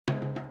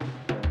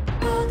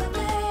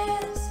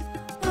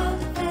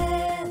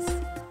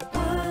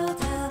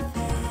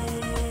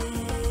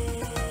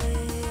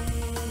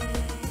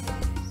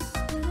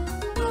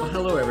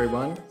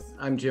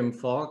I'm Jim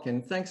Falk,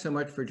 and thanks so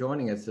much for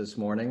joining us this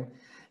morning.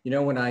 You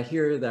know, when I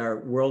hear our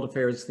World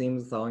Affairs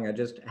theme song, I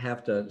just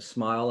have to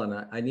smile,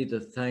 and I need to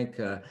thank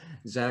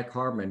Zach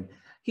Harmon.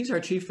 He's our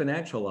Chief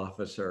Financial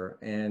Officer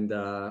and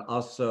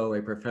also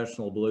a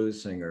professional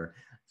blues singer.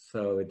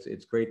 So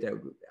it's great that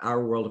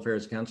our World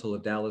Affairs Council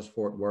of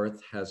Dallas-Fort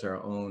Worth has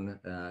our own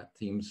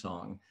theme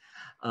song.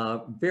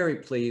 Very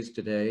pleased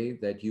today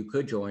that you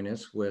could join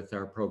us with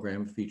our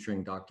program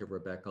featuring Dr.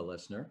 Rebecca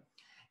Lissner.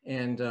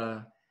 And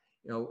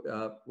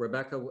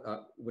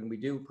Rebecca, when we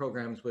do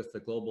programs with the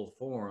Global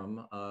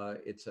Forum,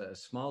 it's a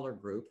smaller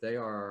group. They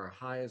are our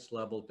highest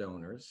level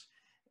donors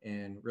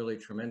and really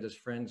tremendous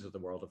friends of the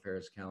World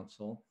Affairs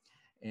Council.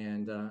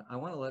 And I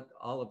want to let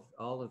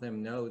all of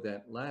them know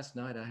that last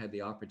night I had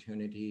the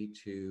opportunity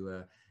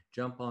to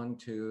jump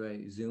onto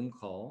a Zoom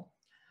call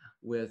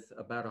with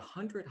about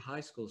 100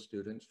 high school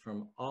students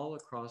from all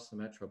across the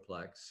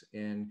Metroplex.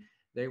 And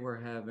they were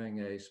having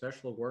a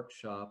special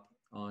workshop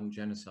on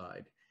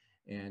genocide.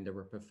 And there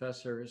were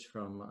professors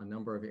from a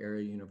number of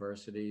area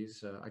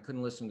universities. I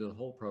couldn't listen to the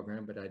whole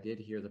program, but I did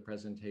hear the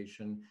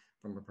presentation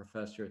from a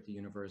professor at the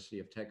University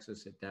of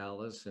Texas at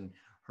Dallas and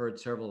heard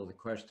several of the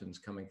questions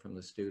coming from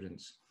the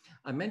students.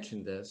 I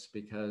mentioned this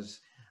because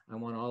I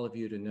want all of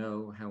you to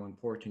know how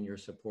important your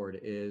support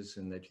is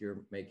and that you're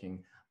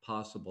making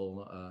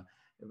possible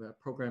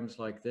programs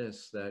like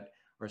this that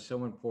are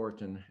so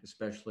important,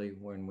 especially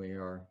when we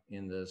are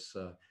in this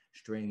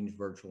strange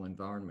virtual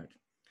environment.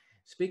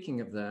 Speaking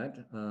of that,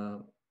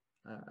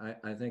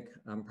 I think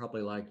I'm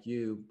probably like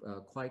you,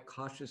 quite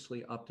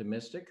cautiously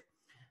optimistic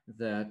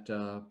that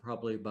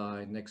probably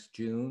by next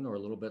June or a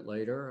little bit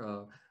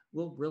later,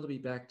 we'll really be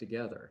back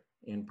together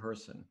in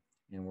person.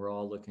 And we're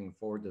all looking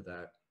forward to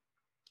that.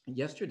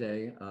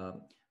 Yesterday,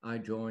 I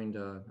joined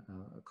a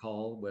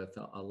call with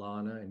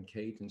Alana and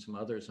Kate and some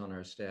others on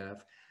our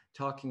staff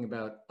talking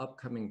about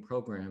upcoming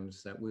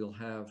programs that we'll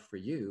have for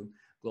you,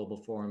 Global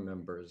Forum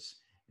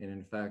members. And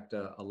in fact,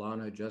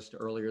 Alana just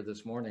earlier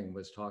this morning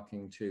was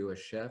talking to a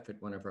chef at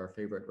one of our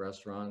favorite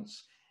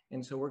restaurants.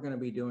 And so we're going to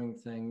be doing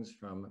things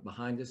from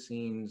behind the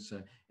scenes,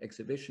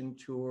 exhibition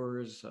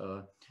tours,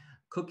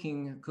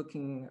 cooking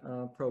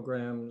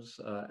programs,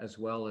 as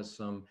well as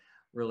some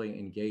really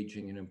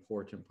engaging and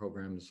important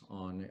programs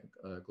on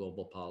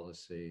global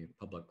policy,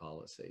 public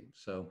policy.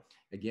 So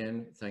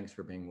again, thanks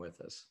for being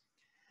with us.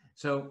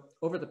 So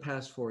over the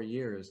past 4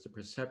 years, the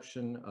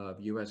perception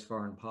of US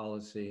foreign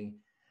policy,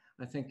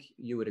 I think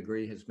you would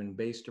agree, has been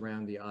based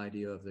around the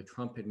idea of the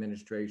Trump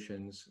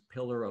administration's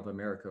pillar of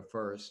America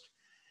first.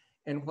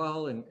 And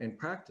while in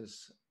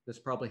practice, this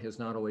probably has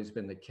not always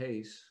been the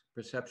case,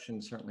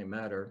 perceptions certainly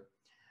matter.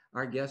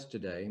 Our guest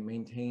today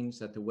maintains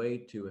that the way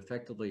to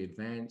effectively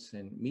advance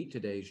and meet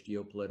today's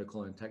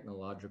geopolitical and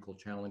technological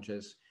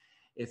challenges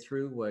is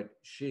through what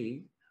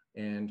she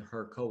and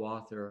her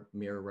co-author,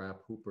 Mira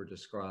Rapp-Hooper,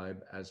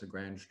 describe as a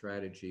grand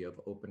strategy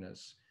of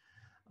openness.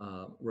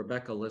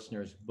 Rebecca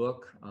Lissner's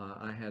book,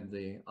 I had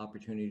the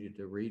opportunity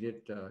to read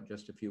it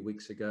just a few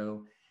weeks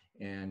ago,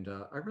 and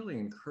I really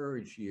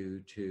encourage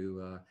you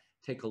to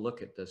take a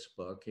look at this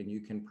book, and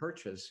you can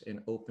purchase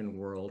in Open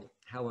World,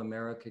 How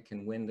America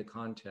Can Win the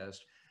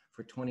Contest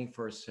for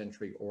 21st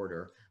Century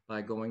Order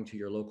by going to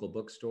your local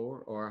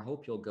bookstore, or I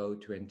hope you'll go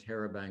to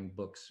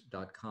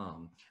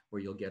interabangbooks.com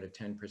where you'll get a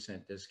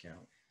 10%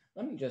 discount.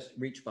 Let me just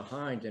reach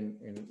behind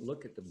and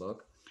look at the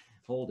book,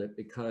 hold it,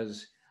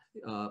 because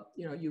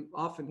you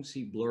often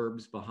see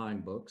blurbs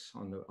behind books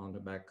on the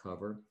back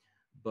cover,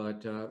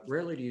 but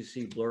rarely do you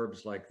see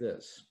blurbs like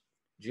this.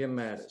 Jim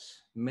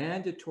Mattis,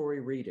 mandatory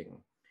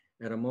reading.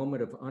 At a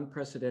moment of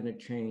unprecedented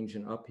change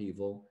and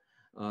upheaval,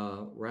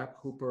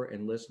 Rapp-Hooper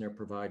and Lissner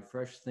provide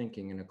fresh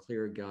thinking and a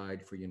clear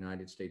guide for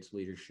United States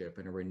leadership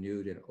in a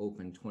renewed and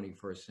open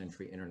 21st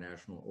century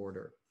international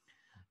order.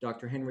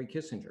 Dr. Henry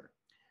Kissinger,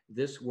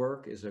 this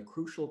work is a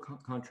crucial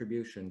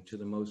contribution to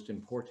the most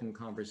important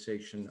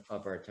conversation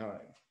of our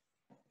time.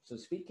 So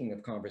speaking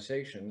of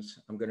conversations,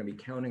 I'm going to be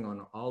counting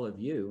on all of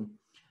you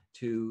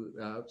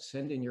to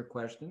send in your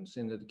questions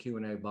into the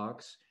Q&A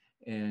box.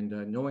 And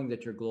knowing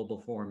that you're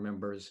Global Forum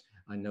members,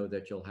 I know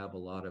that you'll have a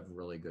lot of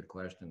really good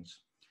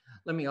questions.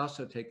 Let me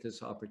also take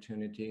this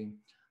opportunity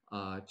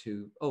I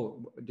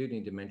do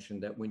need to mention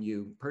that when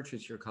you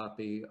purchase your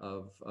copy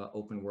of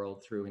Open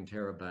World through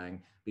Interabang,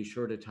 be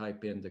sure to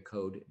type in the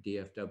code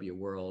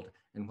dfwworld.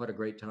 And what a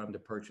great time to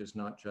purchase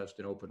not just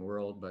an Open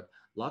World, but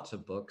lots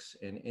of books.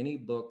 And any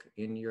book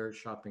in your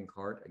shopping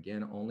cart,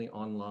 again, only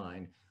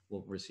online,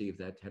 will receive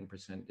that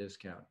 10%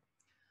 discount.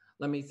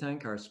 Let me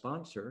thank our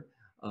sponsor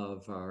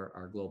of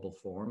our Global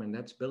Forum, and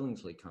that's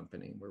Billingsley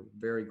Company. We're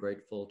very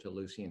grateful to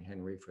Lucy and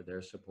Henry for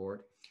their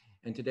support.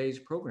 And today's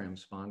program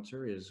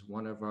sponsor is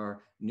one of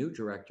our new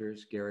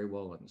directors, Gary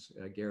Wollins.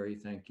 Gary,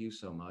 thank you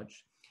so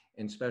much.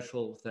 And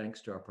special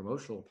thanks to our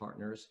promotional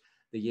partners,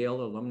 the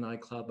Yale Alumni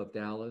Club of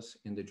Dallas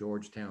and the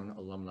Georgetown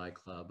Alumni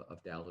Club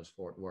of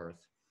Dallas-Fort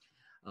Worth.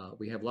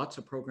 We have lots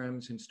of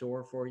programs in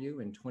store for you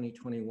in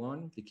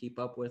 2021. To keep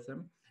up with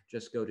them,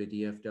 just go to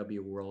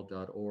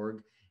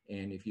dfwworld.org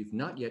And if you've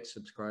not yet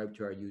subscribed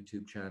to our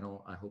YouTube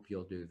channel, I hope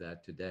you'll do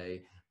that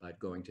today by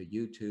going to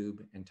YouTube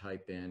and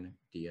type in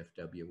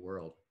DFW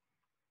World.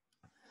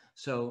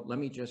 So let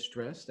me just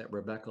stress that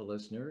Rebecca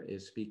Lissner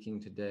is speaking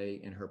today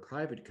in her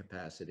private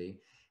capacity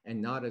and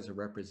not as a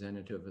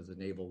representative of the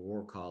Naval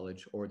War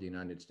College or the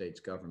United States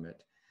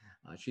government.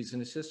 She's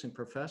an assistant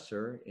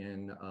professor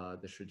in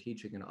the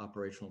Strategic and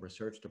Operational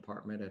Research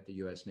Department at the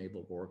U.S.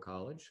 Naval War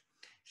College.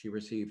 She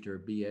received her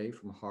BA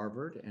from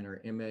Harvard and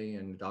her MA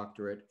and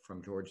doctorate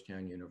from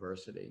Georgetown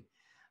University.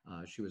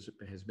 She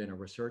has been a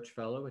research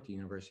fellow at the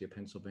University of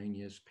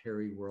Pennsylvania's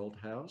Perry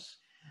Worldhouse,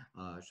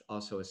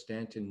 also a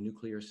Stanton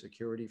Nuclear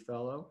Security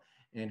Fellow,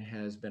 and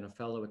has been a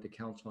fellow at the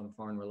Council on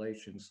Foreign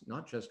Relations,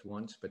 not just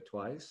once, but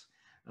twice,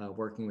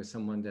 working with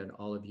someone that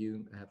all of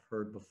you have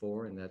heard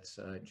before, and that's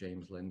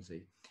James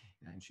Lindsay.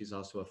 And she's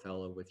also a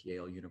fellow with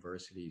Yale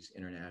University's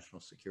International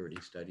Security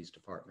Studies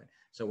Department.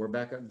 So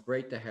Rebecca,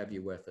 great to have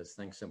you with us.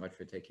 Thanks so much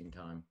for taking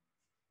time.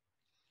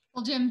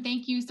 Well, Jim,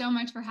 thank you so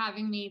much for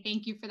having me.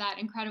 Thank you for that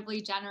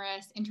incredibly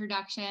generous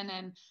introduction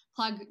and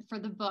plug for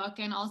the book.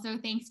 And also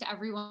thanks to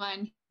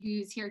everyone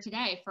who's here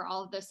today for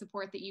all of the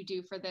support that you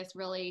do for this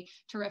really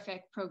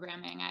terrific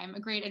programming. I'm a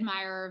great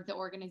admirer of the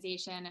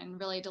organization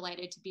and really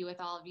delighted to be with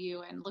all of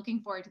you and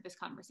looking forward to this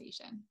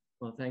conversation.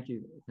 Well, thank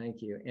you.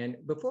 Thank you. And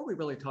before we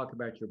really talk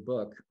about your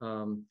book,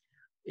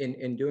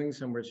 in doing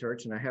some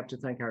research, and I have to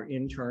thank our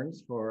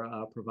interns for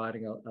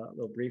providing a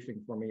little briefing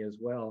for me as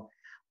well,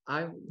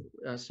 I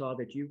saw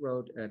that you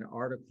wrote an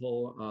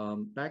article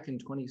back in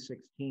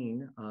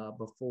 2016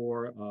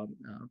 before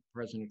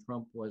President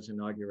Trump was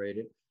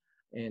inaugurated.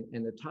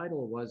 And the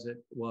title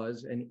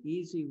was An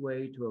Easy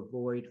Way to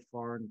Avoid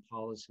Foreign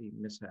Policy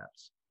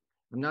Mishaps.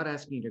 I'm not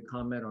asking you to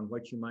comment on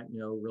what you might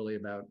know really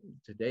about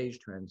today's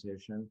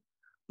transition,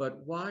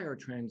 but why are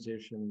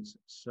transitions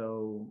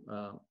so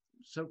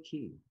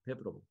key,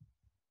 pivotal?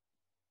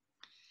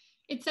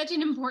 It's such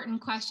an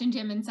important question,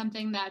 Jim, and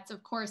something that's,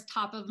 of course,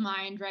 top of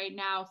mind right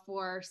now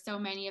for so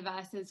many of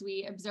us as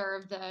we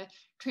observe the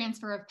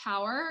transfer of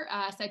power,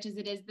 such as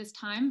it is this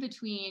time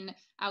between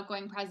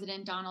outgoing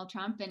President Donald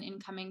Trump and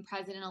incoming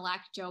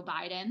President-elect Joe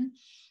Biden.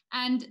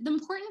 And the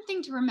important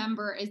thing to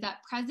remember is that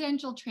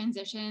presidential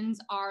transitions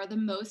are the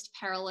most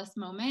perilous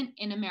moment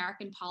in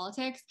American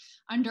politics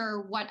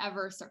under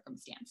whatever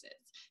circumstances.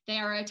 They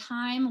are a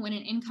time when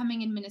an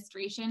incoming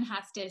administration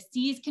has to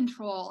seize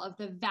control of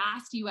the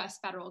vast US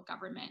federal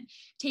government,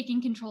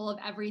 taking control of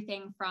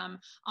everything from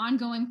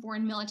ongoing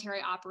foreign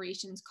military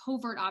operations,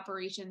 covert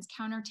operations,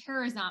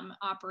 counterterrorism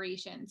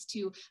operations,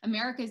 to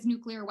America's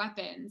nuclear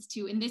weapons,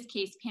 to, in this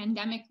case,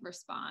 pandemic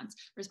response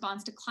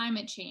to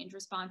climate change,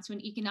 response to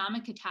an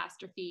economic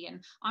catastrophe,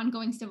 and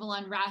ongoing civil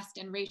unrest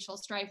and racial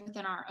strife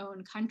within our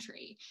own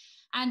country.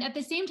 And at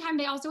the same time,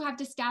 they also have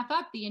to staff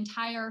up the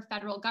entire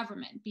federal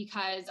government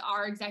because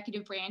our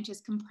executive branch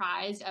is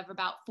comprised of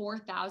about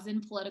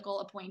 4,000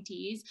 political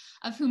appointees,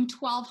 of whom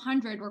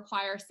 1,200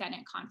 require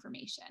Senate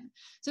confirmation.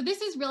 So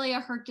this is really a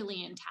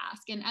Herculean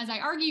task. And as I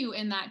argue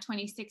in that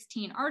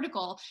 2016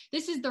 article,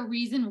 this is the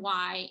reason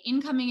why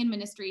incoming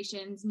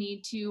administrations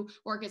need to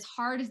work as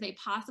hard as they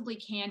possibly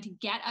can to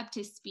get up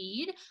to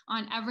speed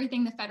on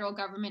everything the federal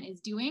government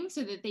is doing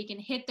so that they can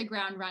hit the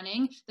ground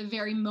running the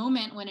very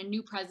moment when a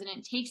new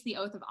president takes the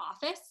oath of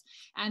office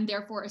and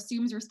therefore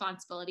assumes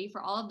responsibility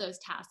for all of those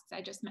tasks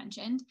I just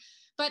mentioned.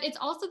 But it's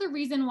also the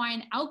reason why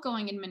an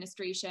outgoing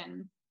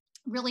administration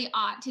really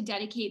ought to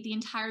dedicate the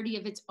entirety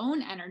of its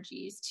own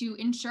energies to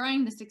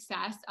ensuring the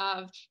success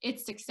of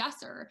its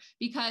successor,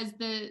 because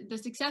the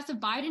success of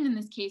Biden in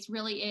this case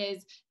really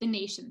is the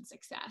nation's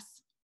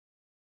success.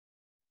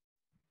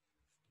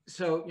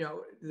 So, you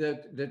know,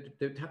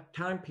 the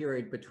time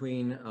period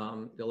between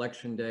the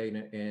election day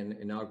and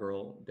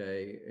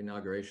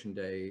inauguration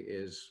day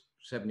is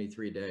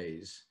 73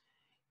 days.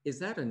 Is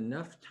that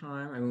enough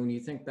time? I mean, when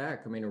you think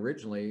back, I mean,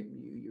 originally,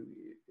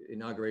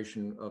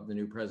 inauguration of the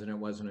new president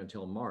wasn't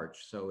until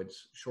March, so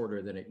it's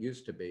shorter than it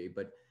used to be.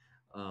 But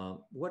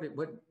what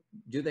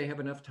do they have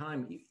enough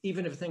time,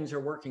 even if things are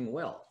working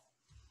well?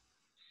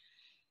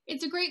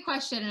 It's a great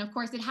question. And of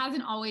course, it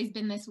hasn't always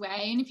been this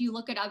way. And if you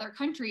look at other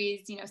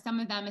countries, you know, some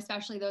of them,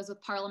 especially those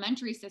with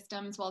parliamentary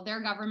systems, while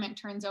their government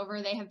turns over,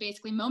 they have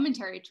basically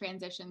momentary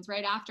transitions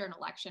right after an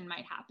election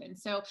might happen.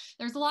 So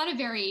there's a lot of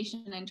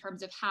variation in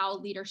terms of how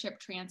leadership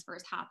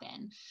transfers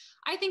happen.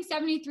 I think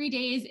 73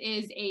 days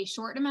is a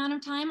short amount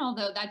of time,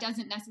 although that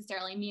doesn't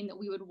necessarily mean that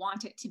we would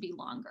want it to be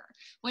longer.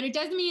 What it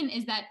does mean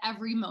is that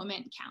every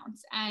moment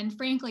counts. And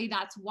frankly,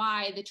 that's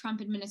why the Trump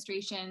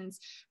administration's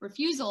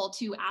refusal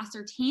to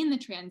ascertain the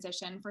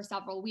transition for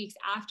several weeks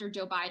after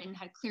Joe Biden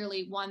had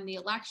clearly won the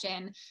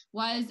election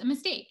was a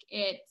mistake.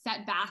 It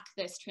set back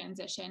this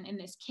transition in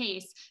this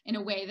case in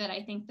a way that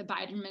I think the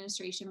Biden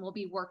administration will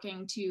be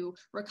working to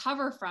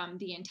recover from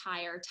the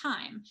entire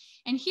time.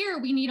 And here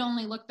we need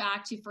only look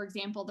back to, for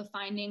example, the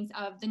findings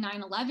of the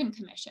 9/11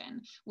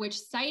 Commission, which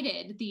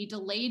cited the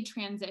delayed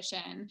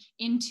transition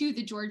into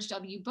the George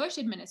W. Bush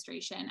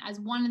administration as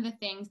one of the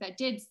things that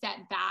did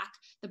set back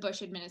the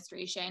Bush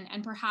administration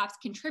and perhaps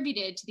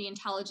contributed to the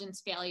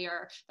intelligence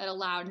failure that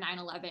allowed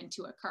 9/11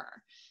 to occur.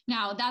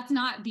 Now, that's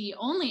not the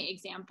only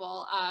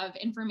example of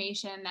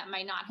information that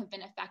might not have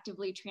been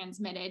effectively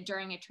transmitted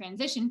during a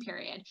transition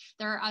period.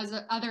 There are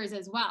others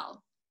as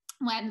well.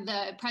 When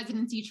the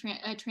presidency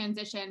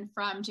transitioned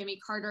from Jimmy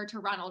Carter to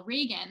Ronald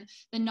Reagan,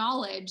 the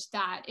knowledge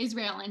that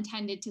Israel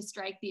intended to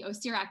strike the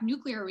Osirak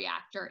nuclear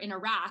reactor in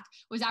Iraq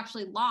was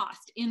actually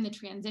lost in the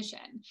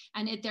transition,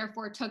 and it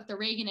therefore took the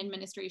Reagan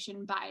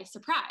administration by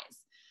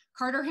surprise.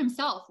 Carter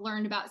himself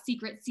learned about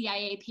secret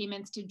CIA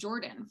payments to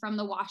Jordan from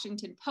the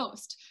Washington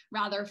Post,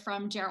 rather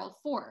from Gerald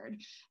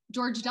Ford.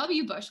 George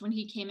W. Bush, when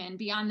he came in,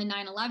 beyond the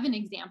 9/11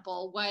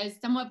 example, was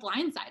somewhat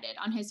blindsided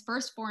on his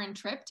first foreign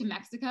trip to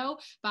Mexico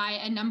by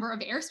a number of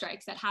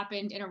airstrikes that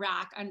happened in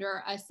Iraq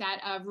under a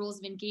set of rules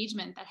of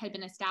engagement that had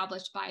been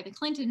established by the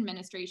Clinton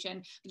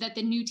administration that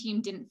the new team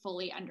didn't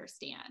fully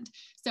understand.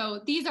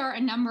 So these are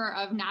a number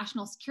of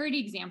national security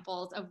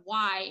examples of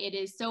why it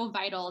is so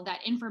vital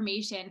that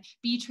information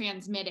be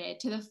transmitted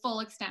to the full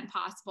extent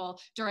possible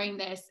during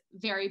this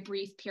very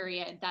brief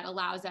period that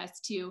allows us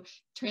to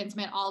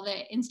transmit all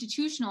the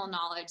institutional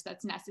knowledge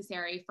that's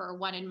necessary for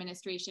one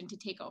administration to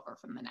take over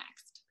from the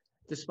next.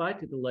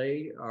 Despite the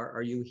delay,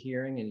 are you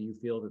hearing and you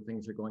feel that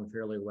things are going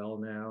fairly well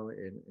now,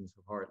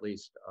 insofar at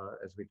least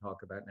as we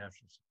talk about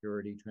national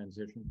security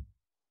transition?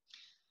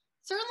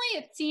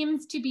 Certainly, it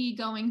seems to be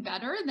going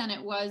better than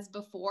it was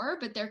before,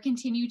 but there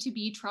continue to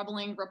be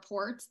troubling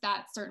reports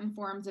that certain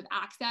forms of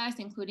access,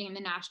 including the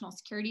national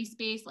security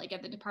space, like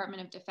at the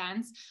Department of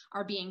Defense,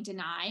 are being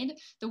denied.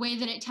 The way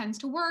that it tends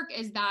to work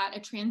is that a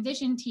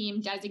transition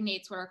team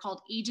designates what are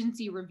called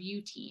agency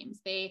review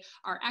teams. They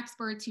are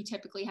experts who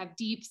typically have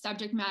deep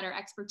subject matter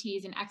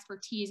expertise and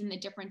expertise in the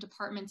different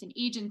departments and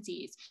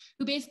agencies,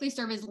 who basically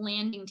serve as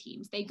landing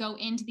teams. They go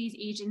into these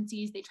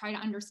agencies, they try to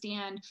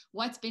understand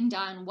what's been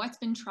done, what's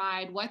been tried,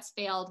 what's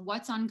failed,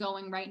 what's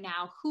ongoing right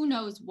now, who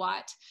knows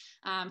what,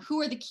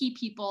 who are the key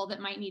people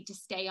that might need to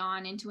stay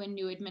on into a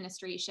new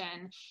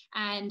administration.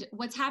 And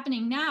what's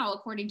happening now,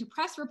 according to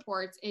press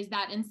reports, is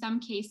that in some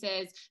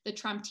cases, the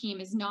Trump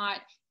team is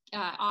not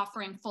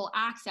offering full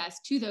access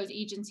to those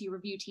agency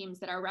review teams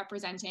that are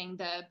representing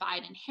the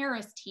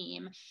Biden-Harris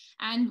team.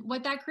 And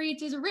what that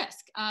creates is a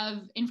risk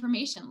of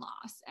information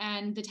loss,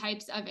 and the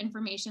types of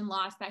information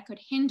loss that could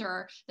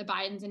hinder the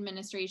Biden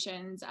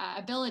administration's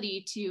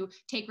ability to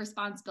take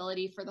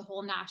responsibility for the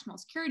whole national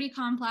security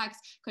complex,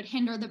 could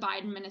hinder the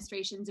Biden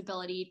administration's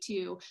ability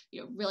to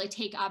really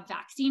take up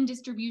vaccine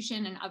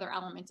distribution and other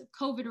elements of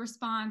COVID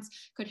response,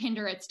 could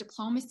hinder its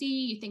diplomacy.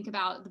 You think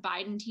about the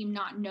Biden team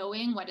not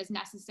knowing what has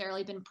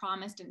necessarily been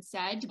promised and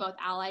said to both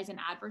allies and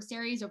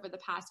adversaries over the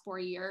past 4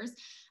 years.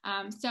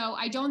 So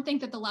I don't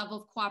think that the level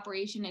of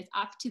cooperation is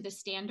up to the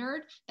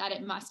standard that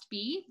it must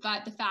be,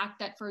 but the fact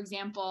that, for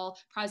example,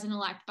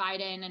 President-elect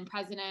Biden and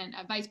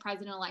Vice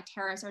President-elect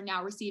Harris are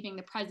now receiving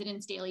the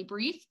president's daily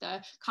brief,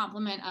 the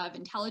complement of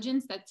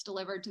intelligence that's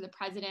delivered to the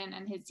president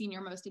and his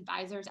senior-most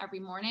advisors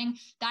every morning,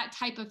 that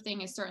type of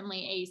thing is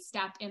certainly a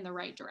step in the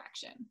right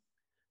direction.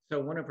 So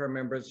one of our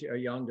members,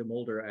 Jan de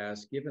Mulder,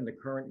 asked, given the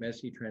current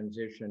messy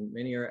transition,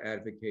 many are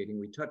advocating,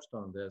 we touched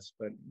on this,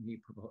 but he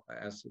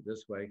asked it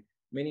this way,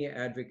 many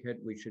advocate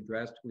we should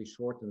drastically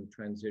shorten the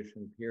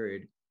transition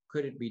period.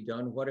 Could it be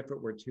done? What if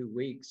it were 2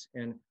 weeks?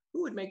 And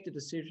who would make the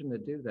decision to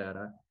do that?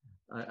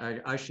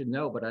 I should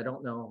know, but I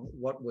don't know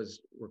what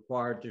was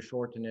required to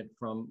shorten it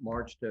from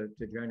March to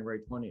January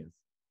 20th.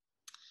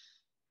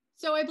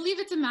 So I believe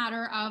it's a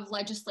matter of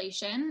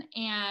legislation,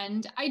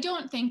 and I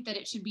don't think that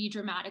it should be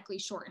dramatically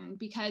shortened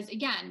because,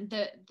 again,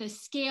 the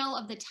scale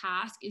of the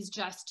task is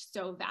just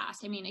so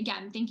vast. I mean,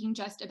 again, thinking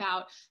just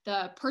about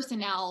the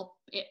personnel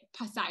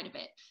side of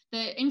it,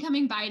 the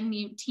incoming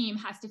Biden team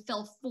has to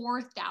fill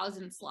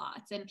 4,000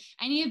 slots. And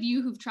any of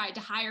you who've tried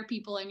to hire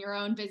people in your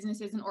own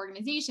businesses and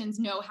organizations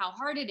know how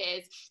hard it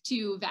is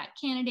to vet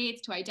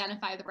candidates, to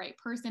identify the right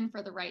person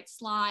for the right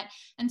slot.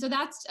 And so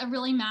that's a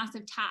really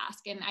massive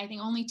task. And I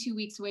think only 2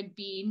 weeks would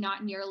be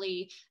not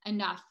nearly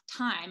enough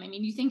time. I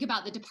mean, you think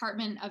about the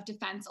Department of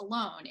Defense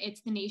alone,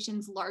 it's the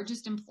nation's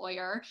largest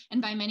employer,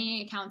 and by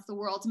many accounts, the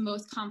world's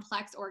most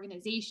complex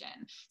organization.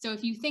 So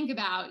if you think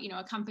about,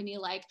 a company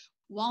like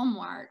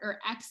Walmart or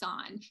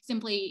Exxon,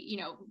 simply,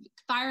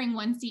 firing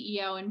one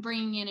CEO and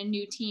bringing in a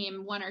new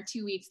team 1 or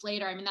 2 weeks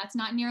later, I mean, that's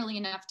not nearly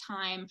enough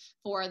time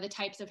for the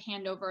types of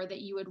handover that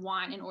you would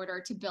want in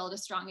order to build a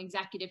strong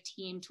executive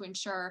team to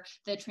ensure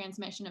the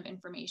transmission of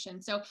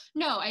information. So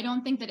no, I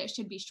don't think that it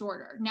should be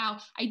shorter. Now,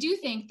 I do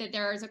think that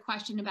there is a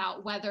question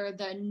about whether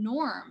the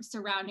norms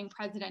surrounding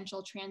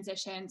presidential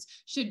transitions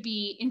should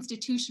be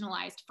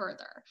institutionalized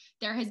further.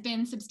 There has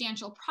been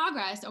substantial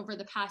progress over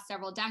the past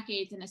several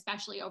decades, and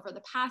especially over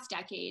the past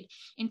decade,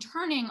 in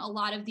turning a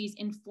lot of these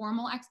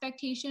informal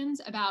expectations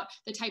about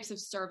the types of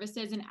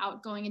services an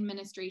outgoing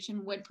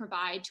administration would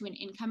provide to an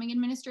incoming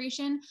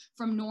administration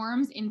from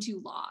norms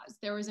into laws.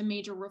 There was a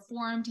major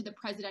reform to the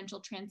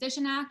Presidential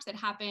Transition Act that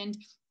happened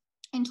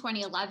in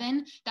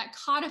 2011 that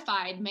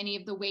codified many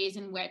of the ways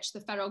in which the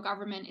federal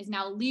government is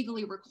now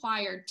legally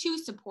required to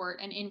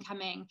support an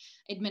incoming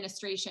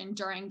administration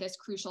during this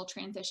crucial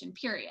transition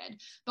period.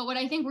 But what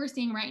I think we're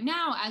seeing right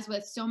now, as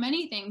with so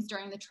many things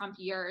during the Trump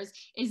years,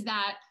 is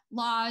that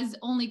laws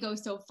only go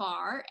so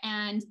far,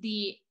 and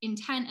the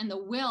intent and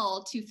the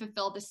will to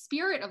fulfill the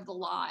spirit of the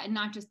law and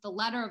not just the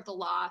letter of the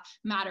law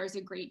matters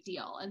a great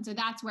deal. And so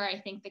that's where I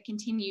think the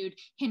continued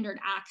hindered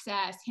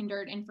access,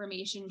 hindered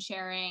information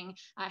sharing,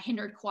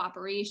 hindered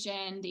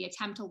cooperation, the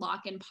attempt to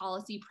lock in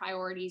policy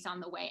priorities on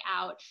the way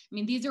out. I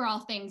mean, these are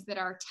all things that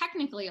are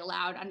technically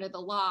allowed under the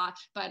law,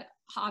 but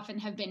often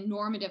have been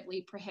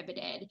normatively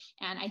prohibited.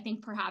 And I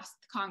think perhaps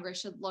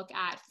Congress should look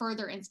at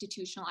further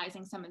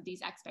institutionalizing some of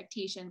these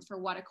expectations for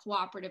what a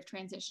cooperative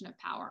transition of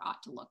power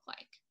ought to look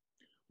like.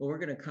 Well, we're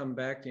going to come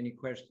back to any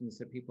questions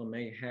that people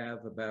may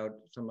have about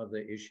some of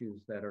the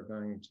issues that are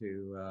going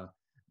to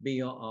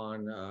be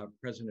on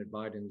President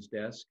Biden's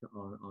desk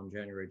on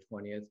January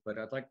 20th. But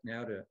I'd like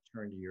now to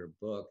turn to your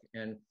book.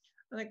 And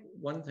I think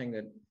one thing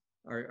that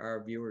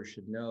our viewers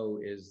should know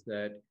is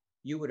that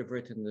you would have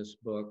written this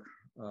book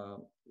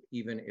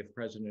even if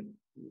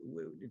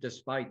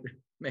despite,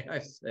 may I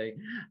say,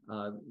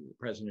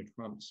 President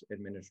Trump's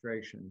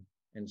administration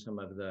and some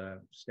of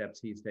the steps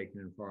he's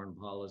taken in foreign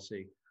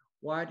policy.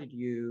 Why did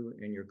you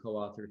and your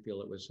co-author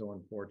feel it was so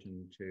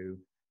important to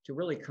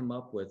really come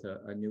up with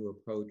a new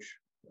approach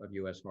of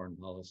U.S. foreign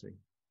policy?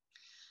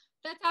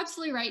 That's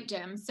absolutely right,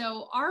 Jim.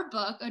 So our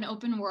book, An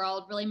Open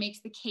World, really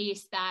makes the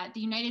case that the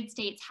United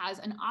States has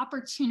an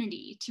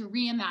opportunity to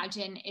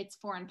reimagine its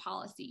foreign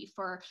policy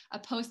for a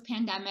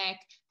post-pandemic,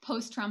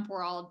 post-Trump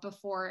world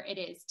before it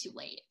is too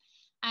late.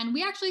 And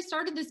we actually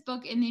started this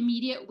book in the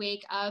immediate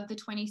wake of the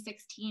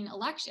 2016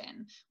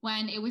 election,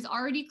 when it was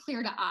already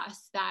clear to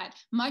us that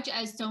much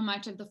as so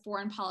much of the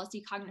foreign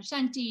policy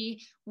cognoscenti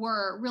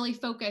were really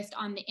focused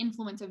on the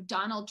influence of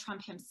Donald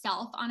Trump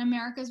himself on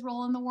America's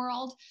role in the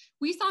world,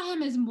 we saw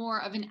him as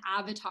more of an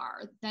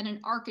avatar than an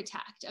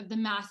architect of the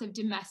massive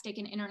domestic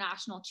and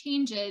international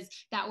changes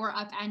that were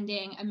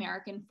upending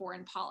American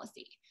foreign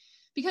policy.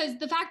 Because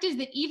the fact is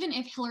that even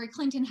if Hillary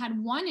Clinton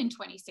had won in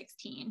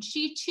 2016,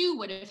 she too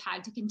would have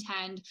had to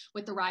contend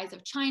with the rise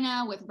of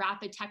China, with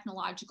rapid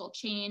technological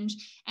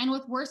change, and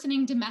with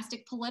worsening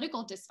domestic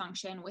political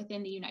dysfunction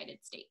within the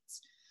United States.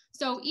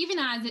 So even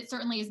as it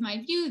certainly is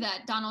my view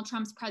that Donald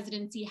Trump's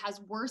presidency has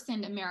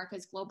worsened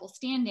America's global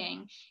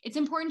standing, it's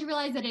important to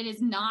realize that it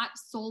is not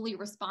solely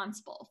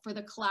responsible for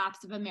the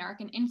collapse of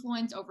American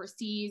influence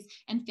overseas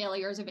and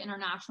failures of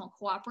international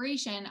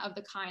cooperation of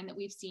the kind that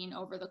we've seen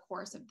over the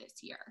course of this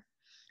year.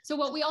 So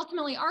what we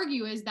ultimately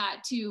argue is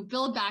that to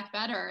build back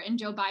better, in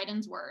Joe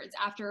Biden's words,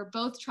 after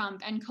both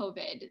Trump and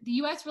COVID, the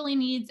US really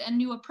needs a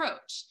new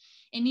approach.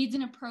 It needs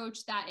an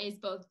approach that is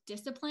both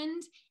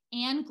disciplined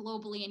and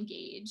globally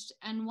engaged,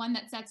 and one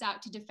that sets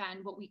out to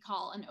defend what we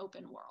call an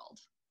open world.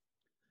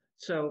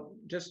 So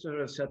just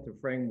to set the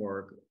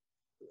framework,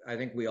 I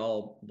think we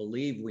all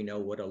believe we know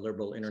what a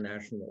liberal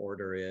international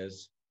order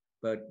is,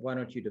 but why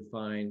don't you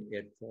define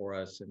it for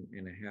us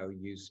and how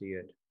you see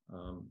it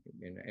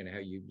and how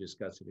you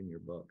discuss it in your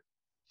book?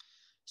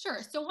 Sure.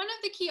 So one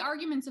of the key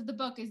arguments of the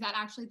book is that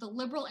actually the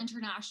liberal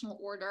international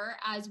order,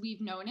 as we've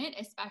known it,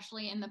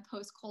 especially in the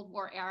post-Cold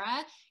War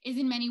era, is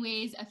in many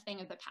ways a thing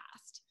of the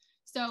past.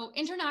 So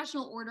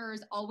international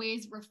orders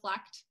always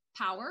reflect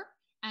power,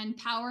 and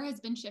power has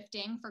been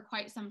shifting for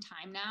quite some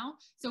time now.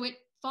 So it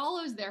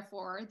follows,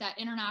 therefore, that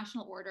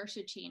international order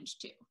should change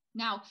too.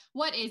 Now,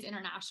 what is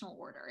international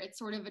order? It's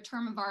sort of a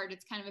term of art.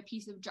 It's kind of a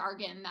piece of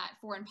jargon that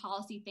foreign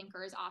policy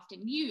thinkers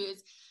often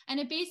use. And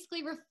it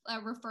basically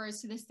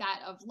refers to the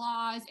set of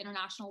laws,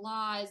 international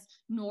laws,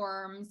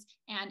 norms,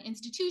 and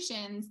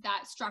institutions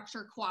that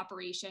structure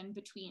cooperation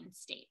between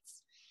states.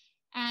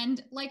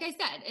 And like I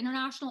said,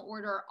 international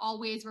order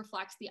always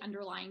reflects the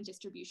underlying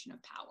distribution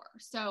of power.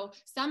 So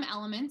some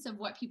elements of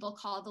what people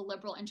call the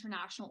liberal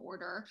international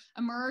order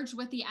emerged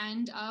with the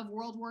end of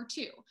World War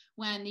II,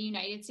 when the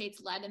United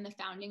States led in the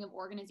founding of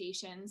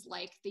organizations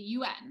like the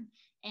UN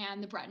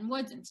and the Bretton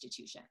Woods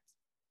institutions.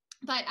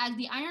 But as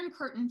the Iron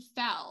Curtain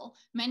fell,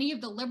 many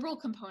of the liberal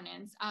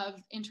components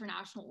of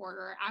international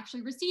order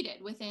actually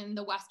receded within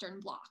the Western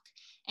Bloc.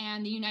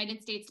 And the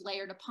United States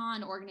layered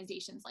upon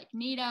organizations like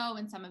NATO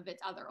and some of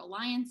its other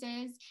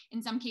alliances.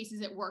 In some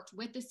cases, it worked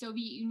with the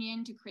Soviet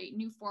Union to create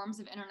new forms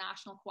of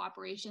international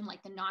cooperation,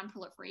 like the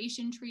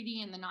Non-Proliferation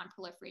Treaty and the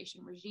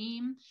Non-Proliferation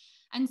Regime,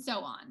 and so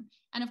on.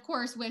 And of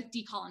course, with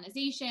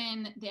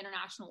decolonization, the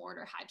international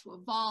order had to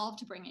evolve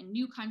to bring in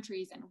new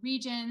countries and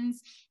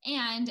regions.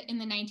 And in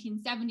the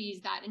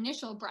 1970s, that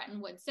initial Bretton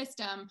Woods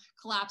system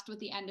collapsed with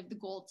the end of the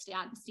gold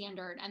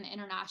standard, and the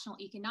international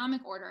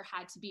economic order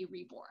had to be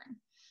reborn.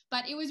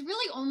 But it was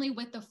really only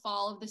with the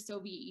fall of the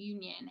Soviet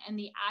Union and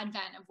the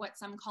advent of what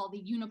some call the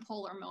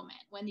unipolar moment,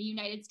 when the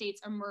United States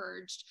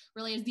emerged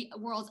really as the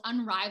world's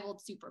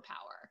unrivaled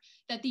superpower,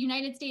 that the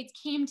United States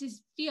came to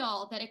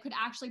feel that it could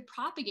actually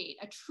propagate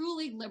a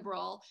truly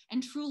liberal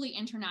and truly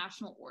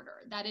international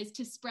order, that is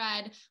to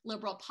spread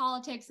liberal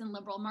politics and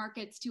liberal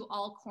markets to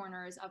all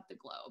corners of the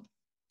globe.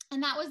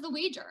 And that was the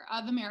wager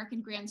of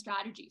American grand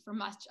strategy for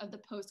much of the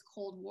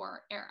post-Cold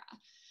War era.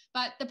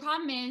 But the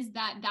problem is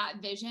that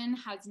that vision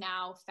has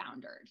now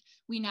foundered.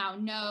 We now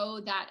know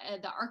that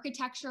the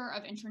architecture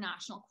of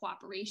international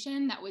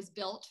cooperation that was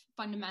built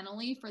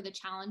fundamentally for the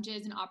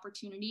challenges and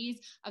opportunities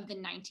of the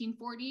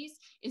 1940s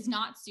is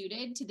not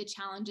suited to the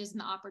challenges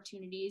and the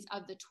opportunities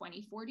of the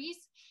 2040s.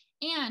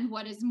 And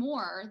what is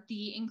more,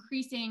 the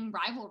increasing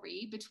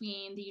rivalry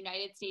between the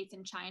United States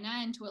and China,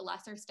 and to a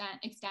lesser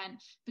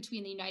extent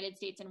between the United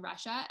States and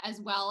Russia, as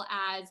well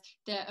as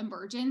the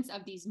emergence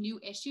of these new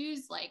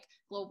issues like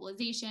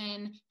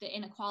globalization, the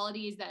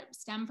inequalities that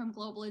stem from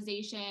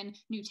globalization,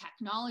 new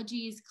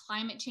technologies,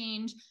 climate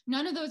change,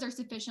 none of those are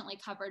sufficiently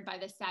covered by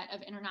the set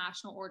of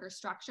international order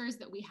structures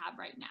that we have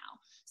right now.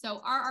 So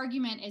our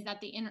argument is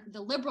that the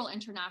liberal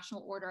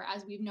international order,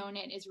 as we've known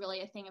it, is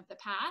really a thing of the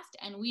past,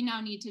 and we now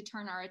need to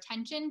turn our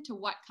attention to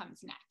what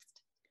comes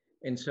next.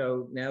 And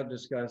so now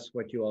discuss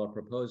what you all are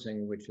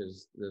proposing, which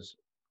is this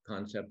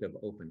concept of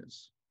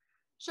openness.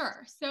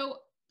 Sure. So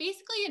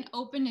basically, an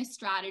openness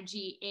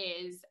strategy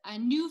is a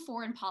new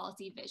foreign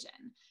policy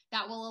vision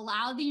that will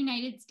allow the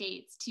United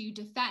States to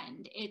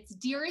defend its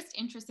dearest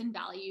interests and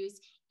values,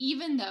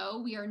 even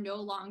though we are no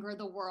longer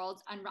the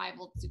world's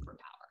unrivaled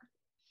superpower.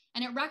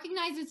 And it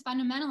recognizes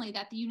fundamentally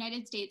that the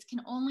United States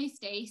can only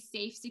stay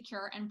safe,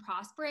 secure, and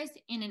prosperous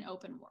in an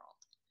open world.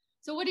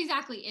 So what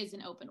exactly is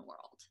an open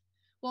world?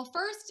 Well,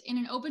 first, in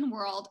an open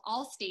world,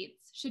 all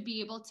states should be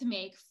able to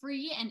make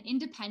free and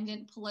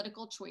independent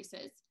political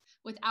choices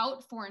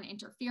without foreign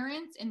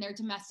interference in their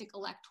domestic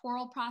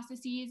electoral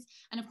processes,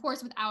 and of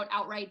course, without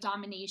outright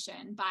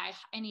domination by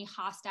any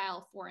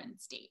hostile foreign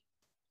state.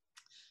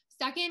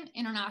 Second,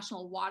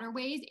 international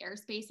waterways,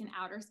 airspace, and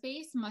outer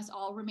space must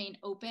all remain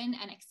open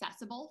and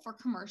accessible for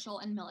commercial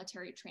and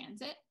military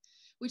transit,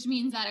 which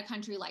means that a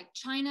country like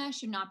China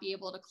should not be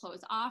able to close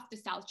off the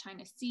South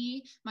China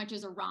Sea, much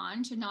as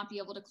Iran should not be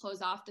able to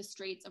close off the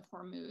Straits of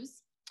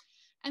Hormuz.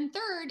 And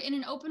third, in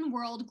an open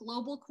world,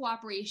 global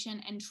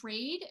cooperation and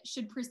trade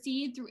should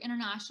proceed through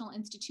international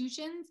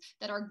institutions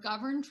that are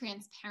governed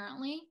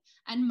transparently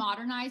and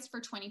modernized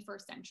for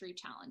 21st century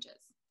challenges.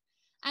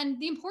 And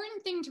the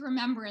important thing to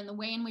remember in the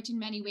way in which, in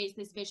many ways,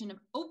 this vision of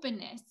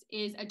openness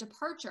is a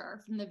departure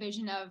from the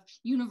vision of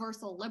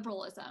universal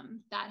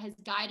liberalism that has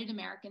guided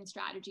American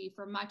strategy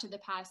for much of the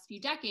past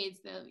few decades,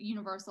 the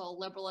universal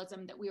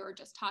liberalism that we were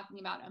just talking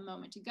about a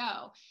moment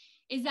ago,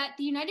 is that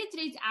the United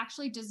States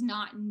actually does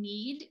not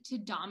need to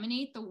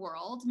dominate the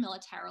world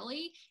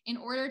militarily in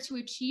order to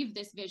achieve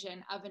this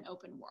vision of an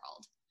open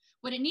world.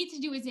 What it needs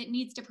to do is it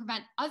needs to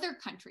prevent other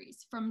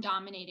countries from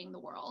dominating the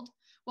world,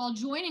 while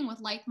joining with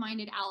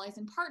like-minded allies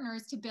and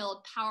partners to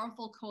build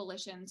powerful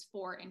coalitions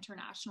for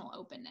international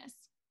openness.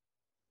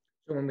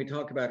 So when we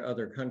talk about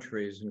other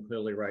countries, and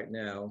clearly right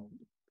now,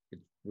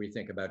 we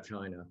think about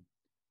China,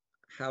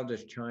 how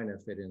does China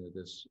fit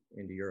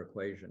into your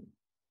equation?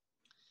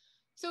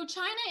 So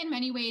China, in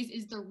many ways,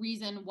 is the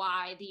reason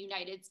why the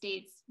United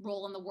States'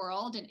 role in the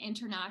world and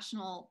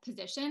international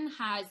position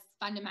has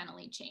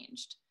fundamentally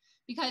changed.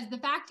 Because the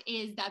fact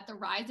is that the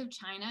rise of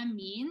China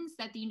means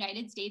that the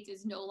United States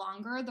is no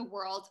longer the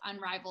world's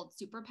unrivaled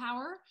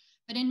superpower,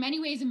 but in many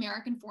ways,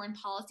 American foreign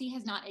policy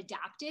has not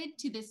adapted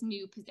to this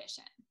new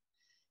position.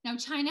 Now,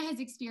 China has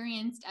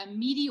experienced a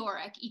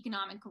meteoric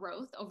economic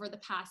growth over the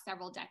past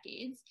several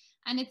decades,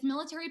 and its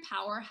military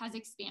power has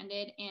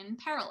expanded in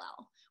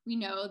parallel. We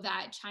know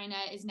that China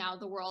is now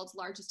the world's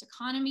largest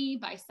economy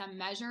by some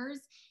measures.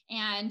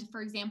 And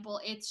for example,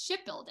 its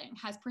shipbuilding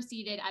has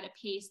proceeded at a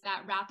pace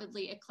that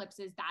rapidly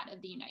eclipses that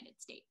of the United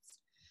States.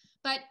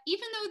 But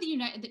even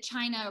though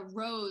China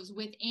rose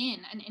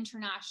within an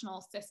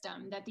international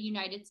system that the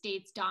United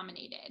States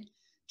dominated,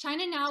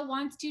 China now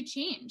wants to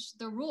change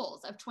the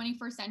rules of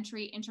 21st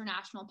century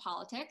international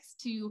politics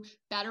to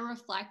better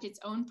reflect its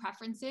own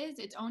preferences,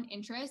 its own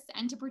interests,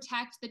 and to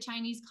protect the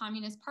Chinese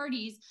Communist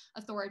Party's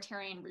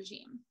authoritarian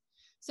regime.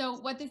 So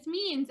what this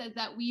means is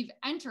that we've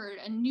entered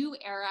a new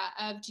era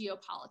of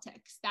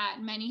geopolitics that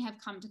many have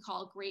come to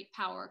call great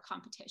power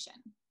competition.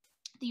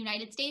 The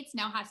United States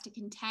now has to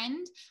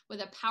contend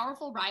with a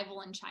powerful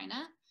rival in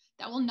China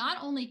that will not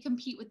only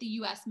compete with the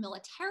US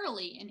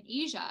militarily in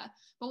Asia,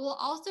 but will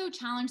also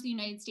challenge the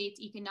United States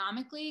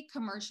economically,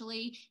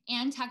 commercially,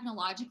 and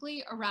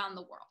technologically around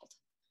the world.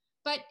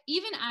 But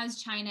even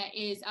as China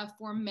is a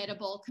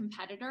formidable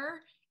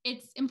competitor,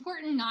 it's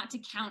important not to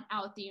count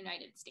out the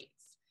United States,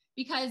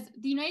 because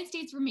the United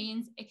States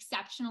remains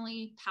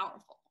exceptionally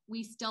powerful.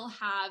 We still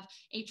have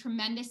a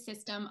tremendous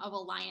system of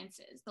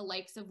alliances, the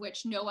likes of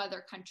which no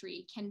other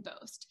country can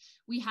boast.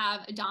 We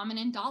have a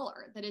dominant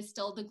dollar that is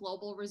still the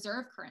global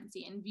reserve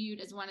currency and viewed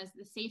as one of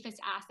the safest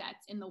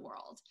assets in the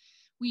world.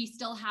 We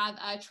still have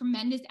a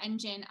tremendous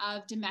engine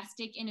of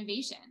domestic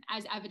innovation,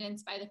 as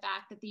evidenced by the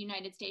fact that the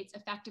United States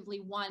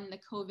effectively won the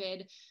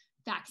COVID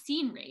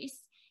vaccine race.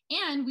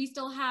 And we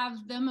still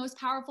have the most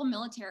powerful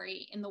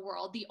military in the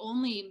world, the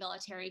only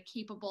military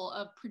capable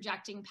of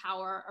projecting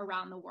power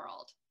around the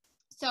world.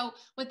 So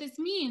what this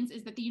means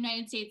is that the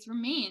United States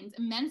remains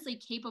immensely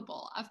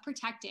capable of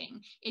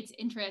protecting its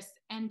interests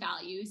and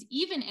values,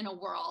 even in a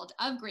world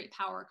of great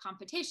power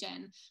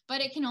competition, but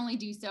it can only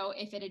do so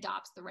if it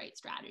adopts the right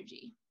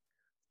strategy.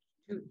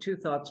 Two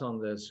thoughts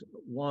on this.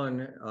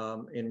 One,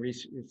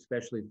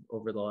 especially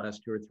over the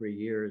last 2 or 3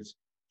 years,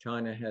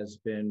 China has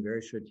been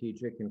very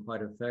strategic and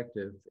quite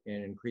effective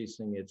in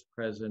increasing its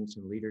presence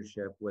and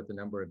leadership with a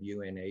number of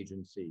UN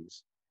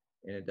agencies.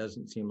 And it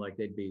doesn't seem like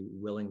they'd be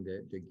willing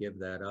to give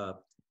that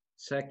up.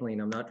 Secondly,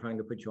 and I'm not trying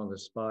to put you on the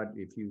spot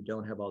if you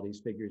don't have all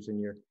these figures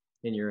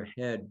in your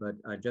head, but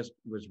I just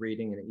was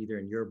reading either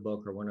in your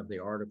book or one of the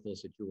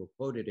articles that you were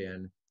quoted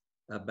in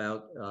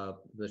about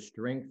the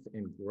strength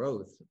and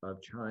growth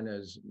of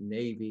China's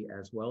Navy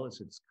as well as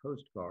its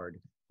Coast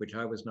Guard, which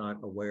I was not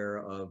aware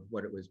of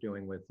what it was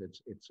doing with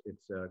its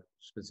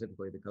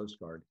specifically the Coast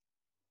Guard.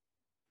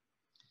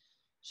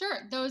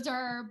 Sure, those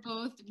are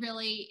both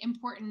really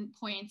important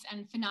points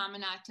and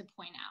phenomena to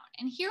point out.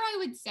 And here I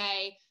would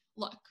say,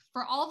 look,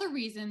 for all the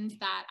reasons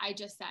that I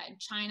just said,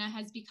 China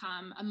has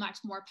become a much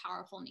more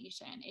powerful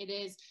nation. It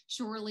is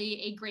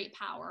surely a great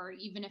power,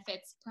 even if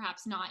it's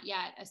perhaps not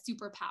yet a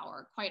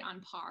superpower, quite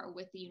on par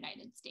with the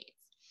United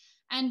States.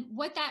 And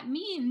what that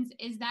means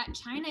is that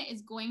China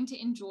is going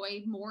to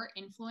enjoy more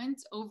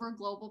influence over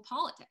global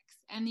politics.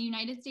 And the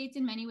United States,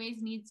 in many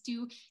ways, needs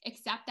to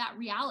accept that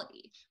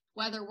reality.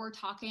 Whether we're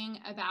talking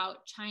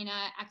about China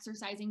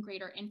exercising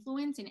greater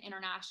influence in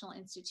international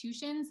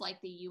institutions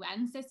like the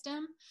UN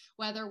system,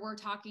 whether we're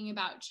talking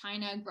about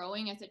China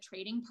growing as a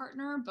trading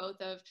partner, both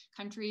of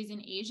countries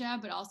in Asia,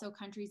 but also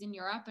countries in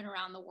Europe and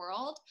around the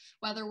world,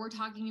 whether we're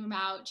talking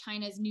about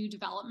China's new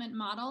development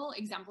model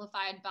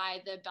exemplified by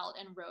the Belt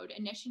and Road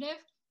Initiative,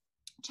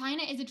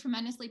 China is a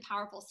tremendously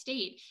powerful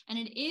state, and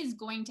it is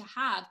going to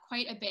have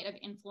quite a bit of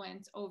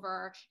influence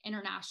over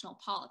international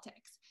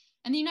politics.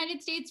 And the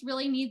United States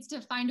really needs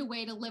to find a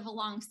way to live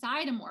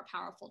alongside a more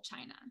powerful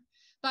China.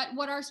 But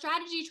what our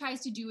strategy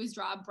tries to do is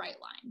draw a bright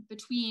line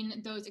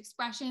between those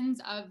expressions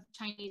of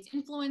Chinese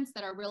influence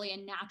that are really a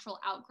natural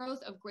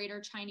outgrowth of greater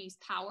Chinese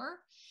power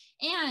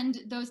and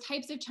those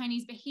types of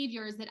Chinese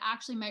behaviors that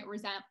actually might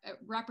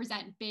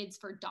represent bids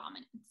for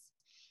dominance.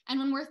 And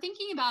when we're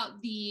thinking about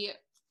the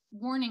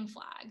warning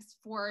flags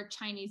for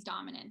Chinese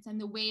dominance and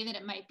the way that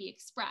it might be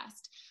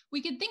expressed, we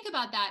could think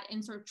about that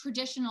in sort of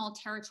traditional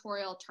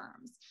territorial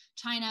terms.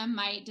 China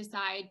might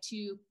decide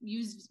to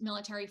use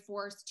military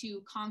force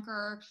to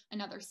conquer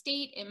another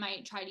state. It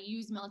might try to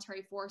use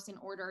military force in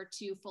order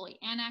to fully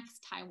annex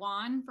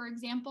Taiwan, for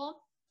example.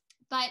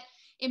 But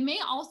it may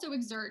also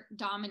exert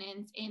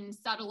dominance in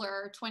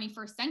subtler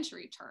 21st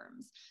century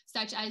terms,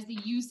 such as the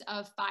use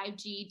of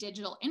 5G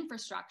digital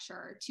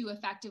infrastructure to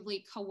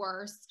effectively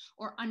coerce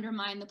or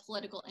undermine the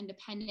political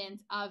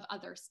independence of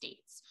other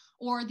states,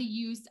 or the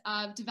use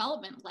of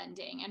development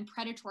lending and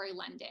predatory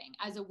lending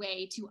as a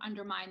way to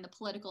undermine the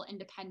political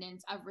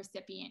independence of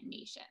recipient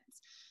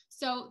nations.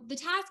 So the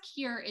task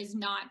here is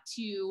not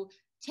to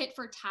tit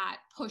for tat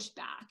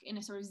pushback in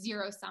a sort of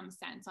zero-sum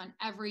sense on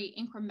every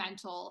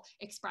incremental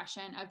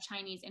expression of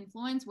Chinese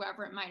influence,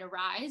 wherever it might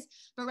arise,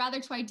 but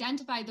rather to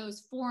identify those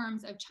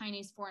forms of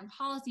Chinese foreign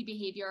policy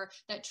behavior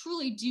that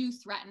truly do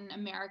threaten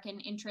American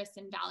interests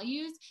and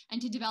values,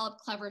 and to develop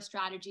clever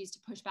strategies to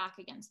push back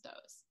against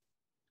those.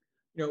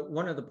 You know,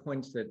 one of the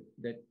points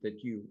that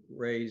you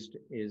raised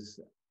is,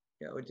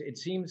 you know, it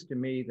seems to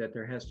me that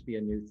there has to be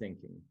a new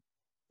thinking,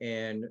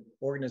 and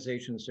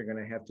organizations are going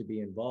to have to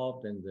be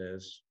involved in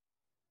this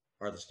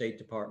are the State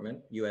Department,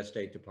 US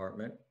State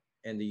Department,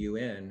 and the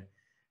UN.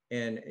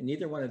 And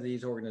neither one of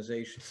these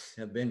organizations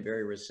have been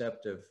very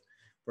receptive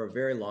for a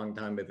very long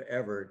time, if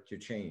ever, to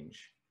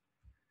change.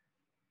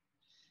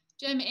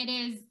 Jim, it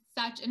is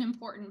such an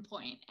important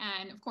point.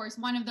 And of course,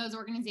 one of those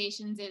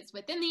organizations is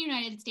within the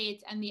United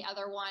States and the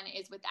other one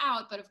is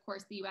without, but of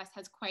course the US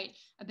has quite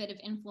a bit of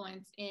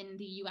influence in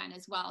the UN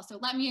as well. So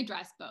let me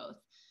address both.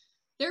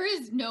 There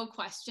is no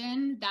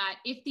question that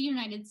if the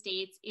United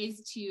States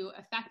is to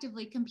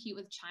effectively compete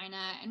with China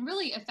and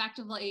really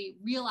effectively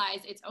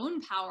realize its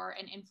own power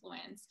and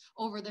influence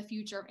over the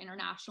future of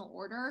international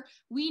order,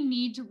 we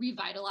need to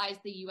revitalize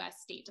the US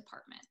State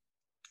Department.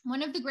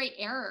 One of the great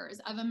errors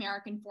of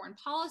American foreign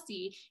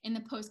policy in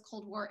the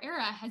post-Cold War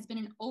era has been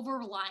an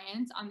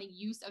over-reliance on the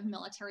use of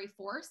military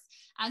force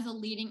as a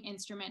leading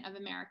instrument of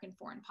American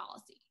foreign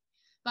policy.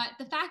 But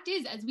the fact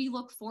is, as we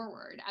look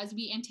forward, as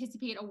we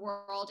anticipate a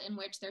world in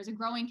which there's a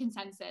growing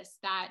consensus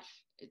that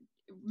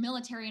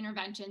military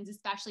interventions,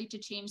 especially to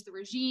change the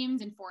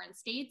regimes in foreign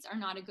states, are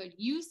not a good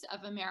use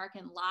of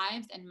American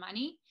lives and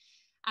money,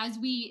 as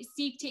we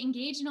seek to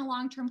engage in a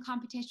long-term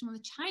competition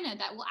with China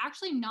that will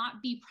actually not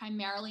be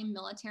primarily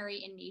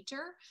military in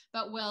nature,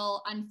 but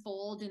will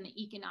unfold in the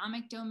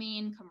economic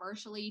domain,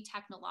 commercially,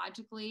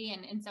 technologically,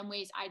 and in some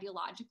ways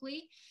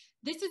ideologically,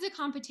 this is a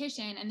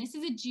competition and this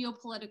is a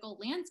geopolitical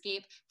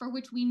landscape for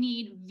which we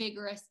need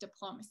vigorous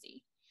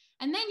diplomacy.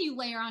 And then you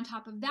layer on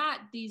top of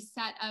that these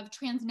set of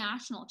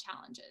transnational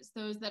challenges,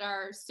 those that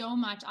are so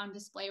much on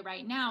display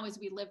right now as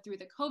we live through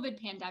the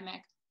COVID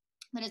pandemic,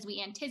 But as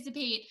we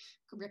anticipate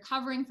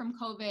recovering from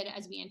COVID,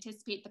 as we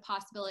anticipate the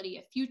possibility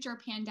of future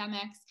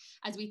pandemics,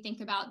 as we think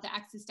about the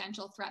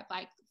existential threat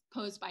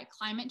posed by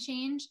climate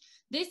change,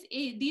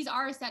 these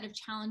are a set of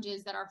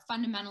challenges that are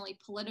fundamentally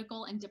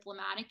political and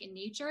diplomatic in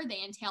nature.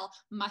 They entail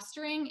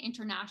mustering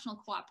international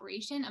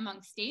cooperation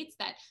among states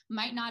that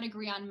might not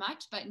agree on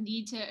much, but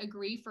need to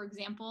agree, for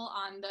example,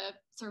 on the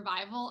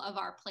survival of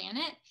our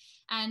planet.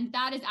 And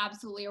that is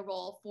absolutely a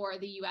role for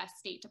the US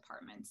State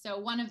Department. So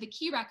one of the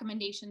key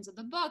recommendations of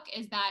the book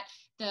is that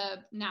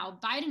the now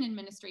Biden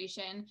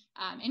administration,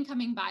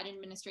 incoming Biden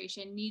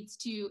administration, needs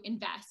to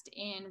invest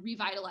in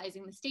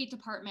revitalizing the State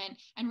Department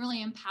and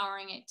really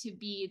empowering it to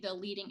be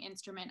the leading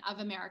instrument of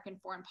American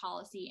foreign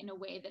policy in a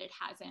way that it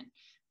hasn't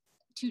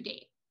to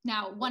date.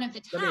 Now, one of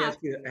the tasks— Let me ask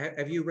you,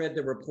 have you read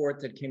the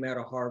report that came out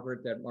of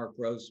Harvard that Mark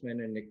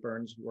Grossman and Nick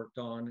Burns worked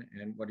on?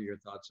 And what are your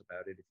thoughts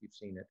about it if you've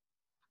seen it?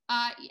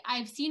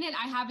 I've seen it.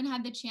 I haven't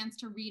had the chance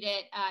to read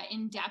it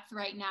in depth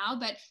right now,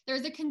 but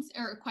there's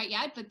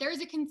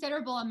there's a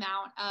considerable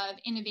amount of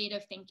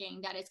innovative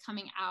thinking that is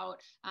coming out,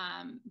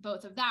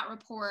 both of that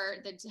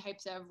report, the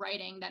types of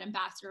writing that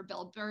Ambassador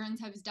Bill Burns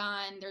has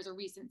done. There's a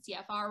recent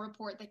CFR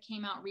report that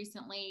came out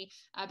recently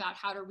about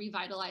how to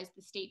revitalize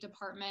the State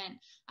Department.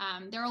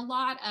 There are a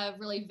lot of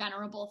really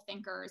venerable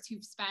thinkers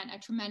who've spent a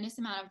tremendous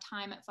amount of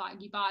time at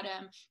Foggy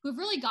Bottom, who've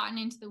really gotten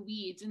into the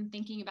weeds and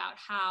thinking about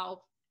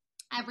how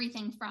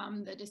everything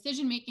from the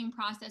decision-making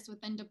process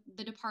within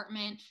the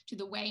department to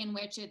the way in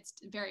which its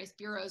various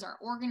bureaus are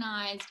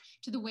organized,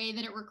 to the way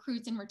that it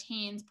recruits and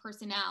retains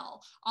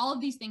personnel. All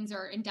of these things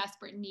are in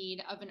desperate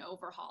need of an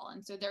overhaul.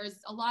 And so there's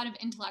a lot of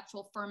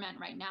intellectual ferment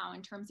right now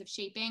in terms of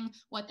shaping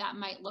what that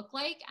might look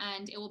like.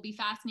 And it will be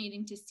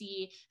fascinating to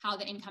see how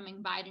the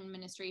incoming Biden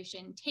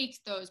administration takes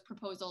those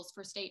proposals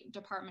for State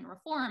Department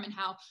reform and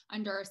how,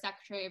 under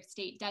Secretary of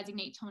State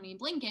designate Tony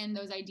Blinken,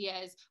 those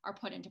ideas are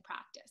put into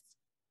practice.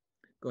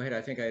 Go ahead.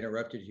 I think I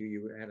interrupted you.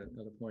 You had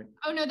another point.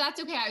 Oh, no,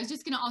 that's okay. I was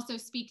just going to also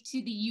speak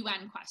to the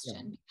UN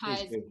question,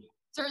 because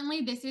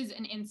certainly this is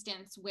an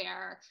instance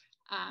where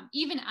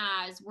even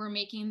as we're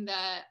making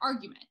the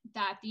argument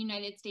that the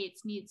United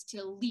States needs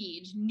to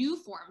lead new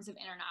forms of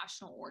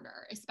international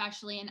order,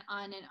 especially in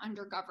un- and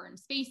undergoverned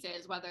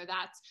spaces, whether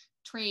that's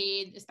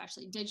trade,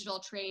 especially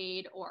digital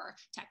trade, or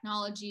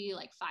technology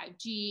like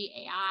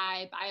 5G,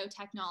 AI,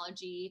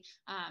 biotechnology,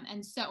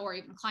 or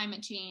even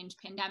climate change,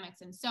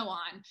 pandemics, and so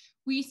on,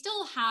 we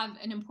still have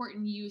an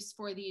important use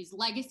for these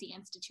legacy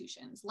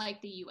institutions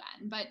like the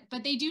UN,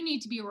 but they do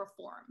need to be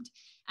reformed.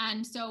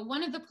 And so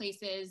one of the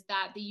places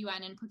that the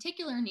UN in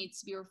particular needs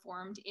to be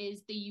reformed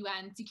is the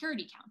UN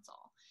Security Council.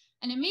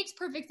 And it makes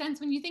perfect sense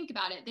when you think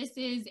about it. This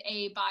is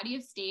a body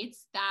of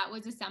states that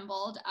was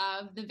assembled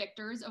of the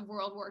victors of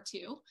World War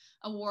II,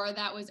 a war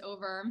that was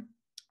over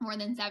more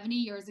than 70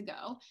 years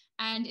ago.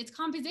 And its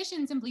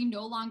composition simply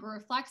no longer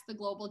reflects the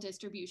global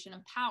distribution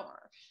of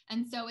power.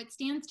 And so it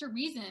stands to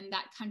reason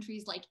that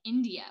countries like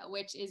India,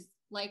 which is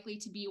likely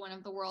to be one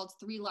of the world's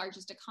 3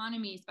 largest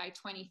economies by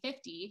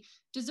 2050,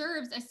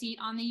 deserves a seat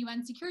on the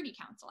UN Security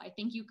Council. I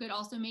think you could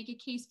also make a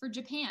case for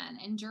Japan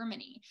and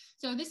Germany.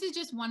 So this is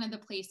just one of the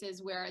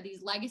places where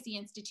these legacy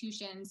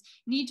institutions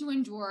need to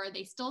endure.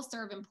 They still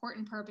serve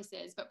important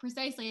purposes, but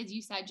precisely as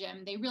you said,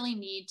 Jim, they really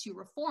need to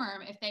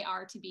reform if they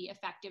are to be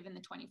effective in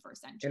the 21st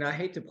century. And I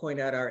hate to point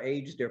out our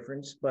age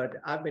difference, but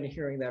I've been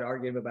hearing that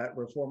argument about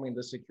reforming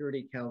the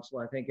Security Council,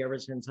 I think, ever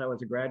since I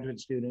was a graduate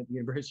student at the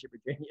University of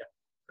Virginia.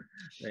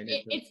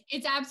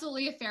 It's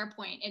absolutely a fair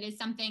point. It is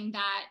something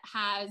that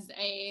has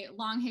a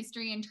long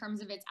history in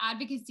terms of its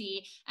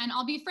advocacy. And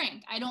I'll be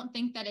frank, I don't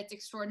think that it's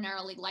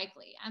extraordinarily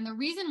likely. And the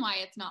reason why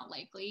it's not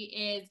likely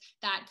is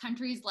that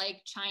countries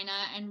like China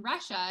and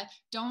Russia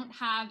don't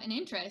have an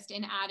interest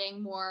in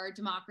adding more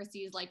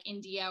democracies like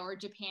India or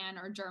Japan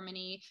or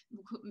Germany,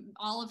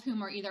 all of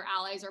whom are either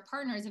allies or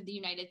partners of the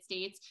United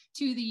States,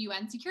 to the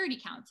UN Security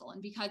Council.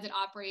 And because it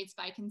operates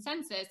by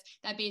consensus,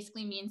 that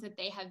basically means that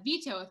they have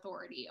veto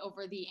authority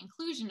over the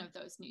inclusion of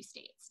those new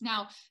states.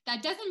 Now,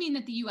 that doesn't mean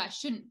that the US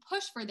shouldn't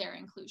push for their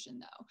inclusion,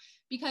 though,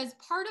 because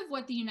part of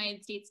what the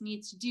United States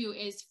needs to do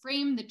is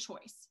frame the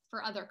choice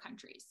for other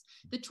countries.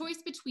 The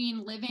choice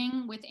between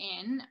living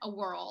within a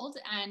world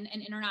and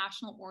an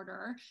international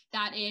order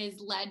that is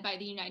led by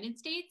the United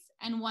States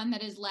and one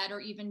that is led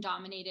or even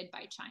dominated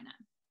by China.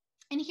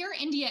 And here,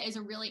 India is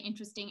a really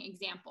interesting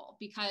example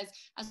because,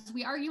 as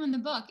we argue in the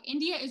book,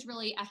 India is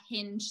really a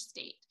hinge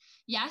state.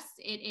 Yes,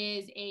 it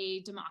is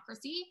a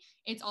democracy.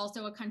 It's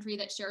also a country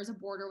that shares a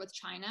border with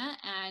China.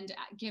 And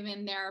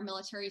given their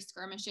military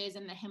skirmishes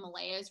in the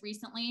Himalayas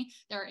recently,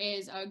 there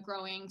is a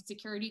growing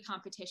security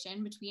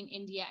competition between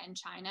India and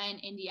China. And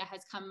India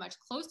has come much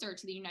closer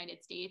to the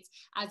United States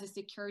as a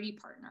security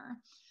partner.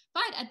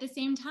 But at the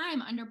same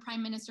time, under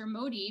Prime Minister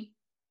Modi,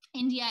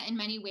 India, in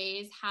many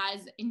ways,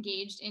 has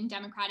engaged in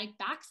democratic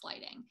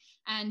backsliding,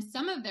 and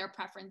some of their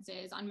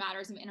preferences on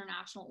matters of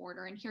international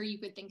order, and here you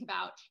could think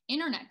about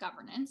internet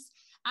governance,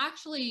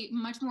 actually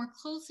much more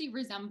closely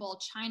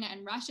resemble China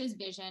and Russia's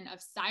vision of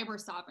cyber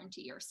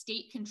sovereignty or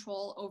state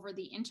control over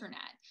the internet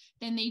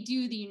than they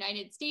do the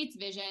United States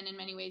vision, in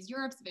many ways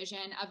Europe's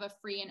vision, of a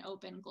free and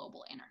open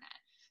global internet.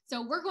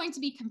 So we're going to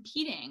be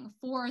competing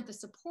for the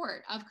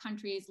support of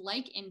countries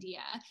like India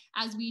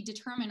as we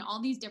determine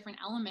all these different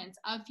elements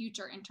of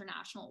future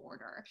international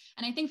order.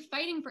 And I think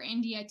fighting for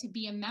India to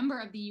be a member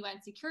of the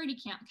UN Security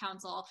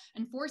Council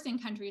and forcing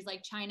countries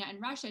like China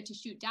and Russia to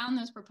shoot down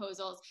those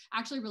proposals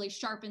actually really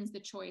sharpens the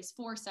choice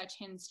for such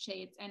hinge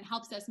states and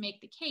helps us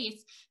make the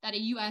case that a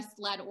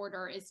US-led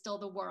order is still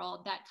the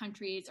world that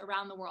countries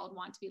around the world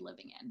want to be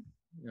living in.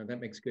 No, that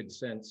makes good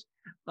sense.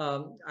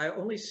 I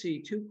only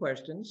see two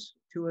questions.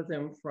 Two of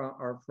them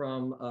are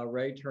from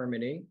Ray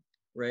Termini.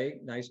 Ray,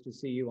 nice to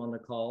see you on the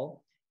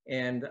call.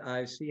 And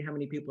I see how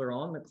many people are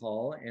on the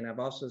call, and I've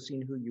also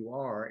seen who you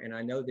are, and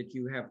I know that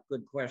you have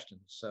good questions.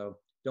 So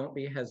don't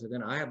be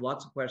hesitant. I have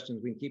lots of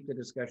questions. We can keep the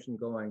discussion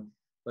going,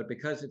 but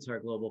because it's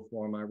our global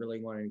forum, I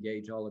really want to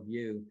engage all of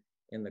you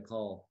in the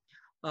call.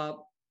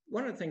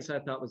 One of the things I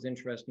thought was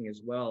interesting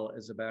as well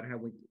is about how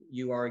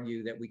you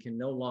argue that we can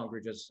no longer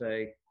just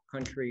say,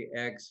 country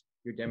X,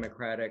 you're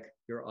democratic,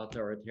 you're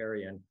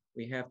authoritarian.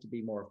 We have to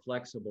be more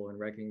flexible in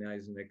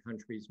recognizing that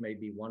countries may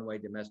be one way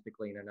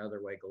domestically and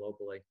another way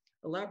globally.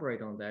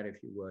 Elaborate on that if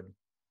you would.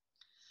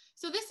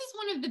 So this is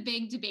one of the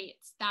big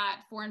debates that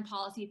foreign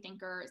policy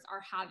thinkers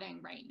are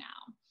having right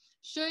now.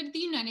 Should the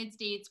United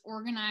States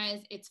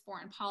organize its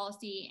foreign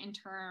policy in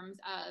terms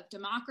of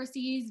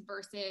democracies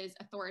versus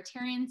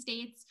authoritarian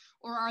states,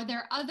 or are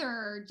there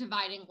other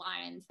dividing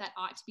lines that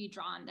ought to be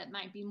drawn that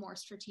might be more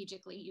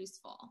strategically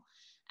useful?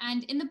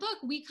 And in the book,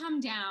 we come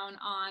down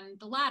on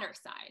the latter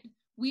side.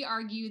 We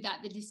argue that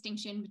the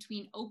distinction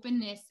between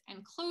openness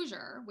and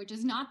closure, which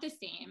is not the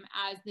same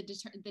as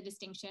the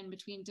distinction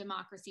between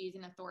democracies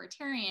and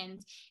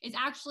authoritarians, is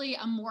actually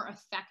a more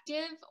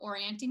effective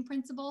orienting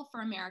principle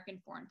for American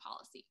foreign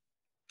policy.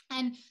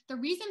 And the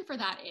reason for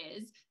that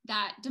is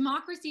that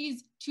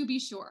democracies, to be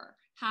sure,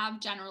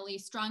 have generally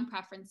strong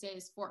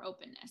preferences for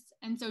openness.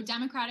 And so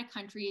democratic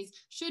countries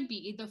should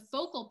be the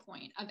focal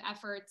point of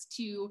efforts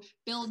to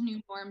build new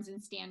norms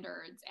and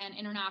standards and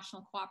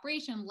international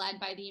cooperation led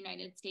by the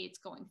United States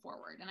going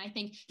forward. And I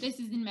think this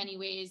is in many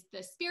ways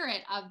the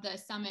spirit of the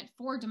Summit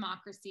for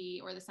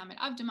Democracy, or the Summit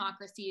of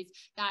Democracies,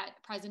 that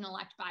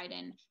President-elect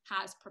Biden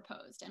has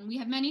proposed. And we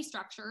have many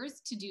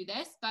structures to do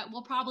this, but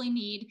we'll probably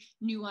need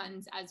new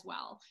ones as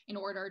well in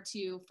order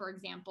to, for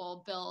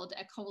example, build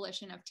a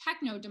coalition of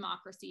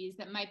techno-democracies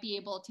that might be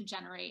able to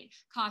generate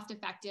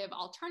cost-effective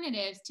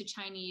alternatives to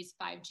Chinese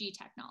 5G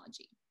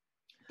technology.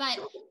 But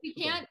we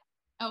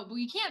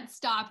can't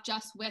stop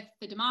just with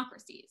the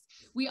democracies.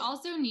 We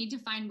also need to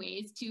find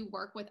ways to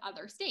work with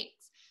other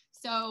states.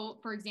 So,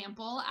 for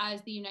example,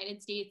 as the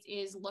United States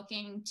is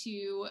looking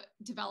to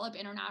develop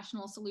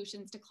international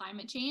solutions to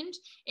climate change,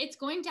 it's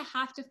going to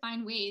have to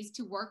find ways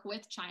to work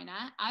with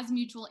China, as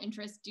mutual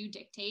interests do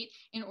dictate,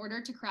 in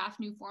order to craft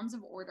new forms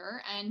of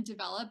order and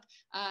develop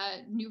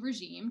a new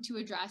regime to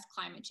address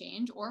climate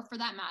change, or for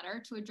that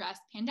matter, to address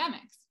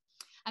pandemics.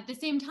 At the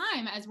same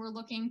time, as we're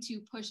looking to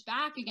push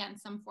back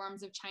against some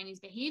forms of Chinese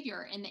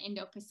behavior in the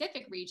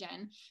Indo-Pacific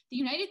region, the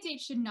United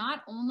States should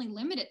not only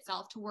limit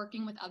itself to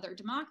working with other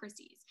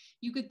democracies.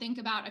 You could think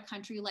about a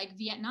country like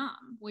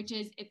Vietnam, which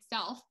is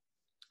itself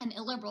an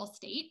illiberal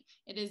state.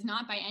 It is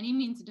not by any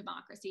means a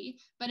democracy,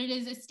 but it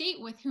is a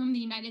state with whom the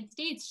United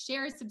States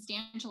shares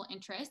substantial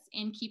interests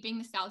in keeping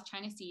the South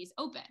China Seas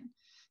open.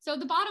 So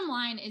the bottom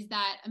line is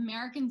that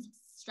American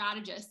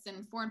strategists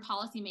and foreign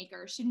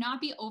policymakers should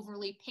not be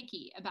overly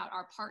picky about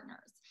our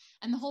partners.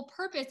 And the whole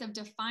purpose of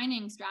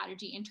defining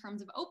strategy in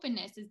terms of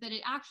openness is that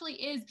it actually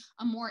is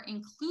a more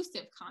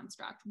inclusive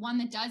construct, one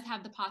that does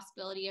have the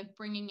possibility of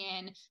bringing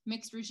in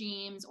mixed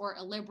regimes or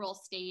illiberal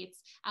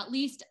states, at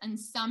least in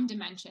some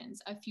dimensions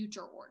of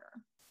future order.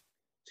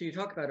 So you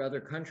talk about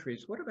other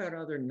countries. What about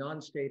other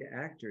non-state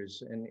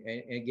actors? And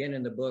again,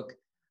 in the book,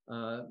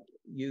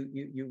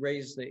 you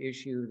raise the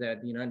issue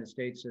that the United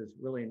States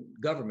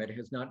government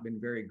has not been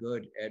very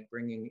good at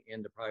bringing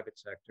in the private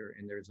sector,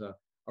 and there's a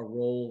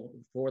role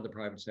for the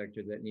private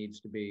sector that needs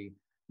to be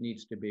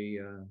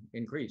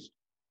increased.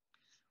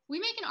 We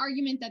make an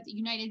argument that the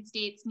United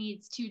States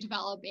needs to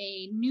develop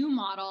a new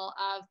model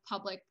of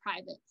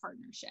public-private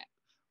partnership,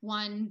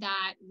 one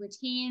that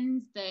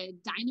retains the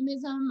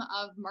dynamism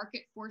of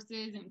market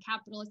forces and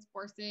capitalist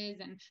forces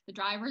and the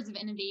drivers of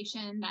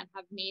innovation that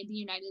have made the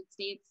United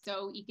States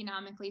so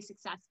economically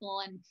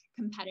successful and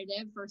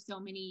competitive for so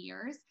many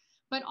years,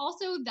 but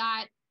also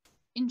that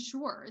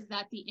ensures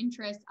that the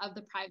interests of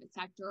the private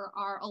sector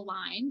are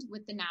aligned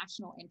with the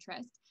national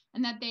interest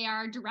and that they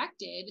are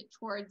directed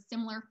towards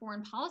similar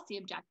foreign policy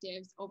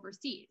objectives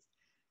overseas.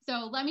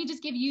 So let me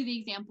just give you the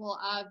example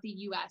of the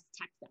US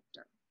tech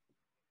sector.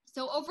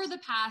 So over the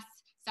past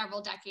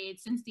several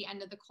decades since the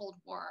end of the Cold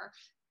War,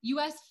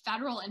 US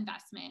federal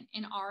investment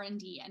in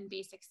R&D and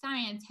basic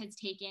science has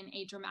taken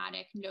a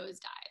dramatic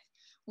nosedive.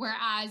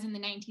 Whereas in the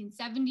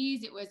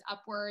 1970s, it was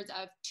upwards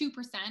of 2%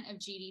 of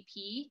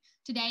GDP.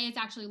 Today, it's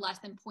actually less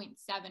than 0.7%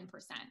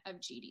 of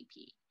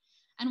GDP.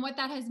 And what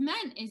that has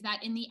meant is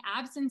that in the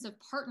absence of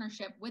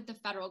partnership with the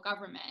federal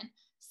government,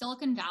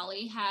 Silicon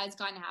Valley has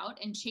gone out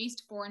and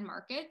chased foreign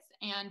markets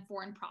and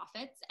foreign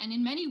profits. And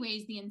in many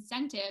ways, the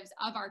incentives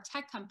of our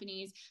tech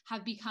companies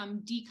have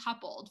become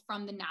decoupled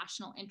from the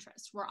national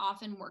interest. We're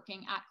often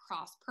working at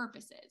cross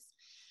purposes.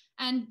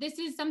 And this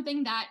is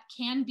something that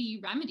can be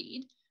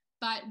remedied.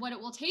 But what it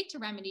will take to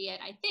remedy it,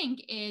 I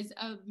think, is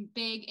a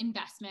big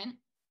investment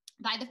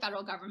by the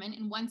federal government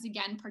and once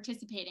again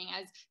participating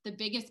as the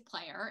biggest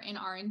player in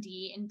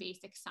R&D in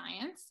basic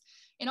science.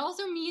 It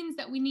also means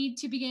that we need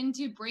to begin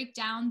to break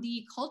down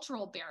the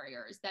cultural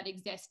barriers that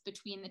exist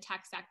between the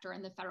tech sector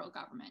and the federal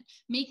government,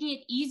 making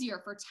it easier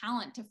for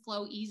talent to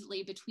flow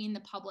easily between the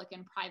public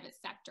and private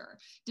sector,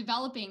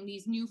 developing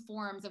these new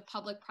forms of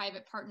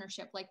public-private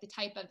partnership like the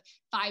type of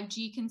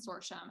 5G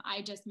consortium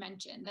I just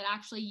mentioned that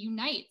actually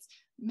unites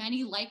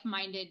many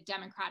like-minded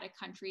democratic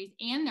countries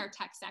and their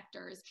tech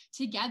sectors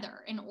together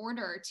in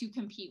order to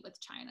compete with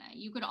China.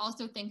 You could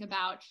also think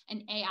about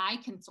an AI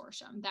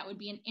consortium that would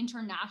be an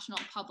international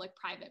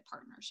public-private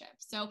partnership.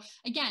 So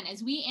again,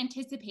 as we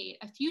anticipate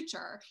a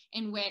future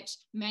in which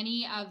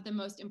many of the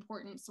most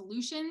important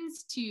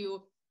solutions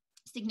to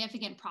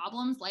significant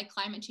problems like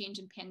climate change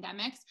and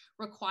pandemics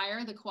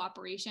require the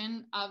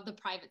cooperation of the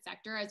private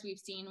sector, as we've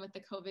seen with the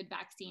COVID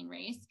vaccine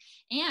race.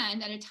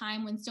 And at a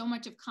time when so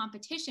much of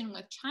competition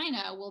with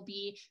China will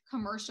be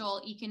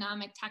commercial,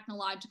 economic,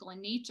 technological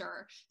in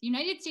nature, the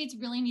United States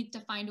really needs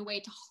to find a way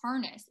to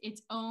harness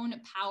its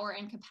own power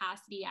and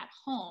capacity at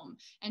home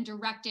and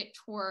direct it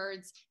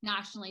towards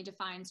nationally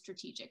defined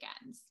strategic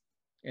ends.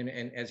 And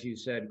as you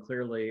said,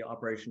 clearly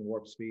Operation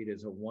Warp Speed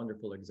is a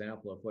wonderful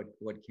example of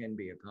what can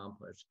be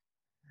accomplished.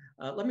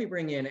 Let me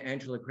bring in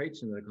Angela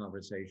Crates into the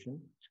conversation.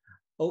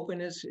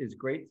 Openness is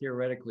great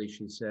theoretically,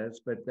 she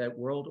says, but that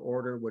world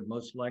order would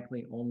most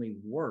likely only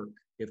work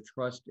if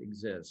trust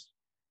exists.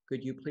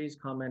 Could you please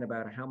comment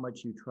about how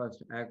much you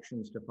trust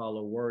actions to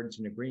follow words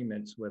and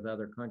agreements with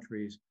other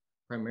countries,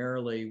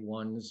 primarily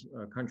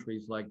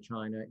countries like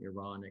China,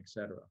 Iran,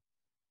 etc.?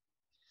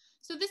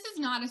 So this is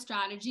not a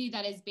strategy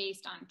that is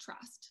based on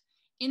trust.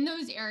 In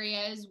those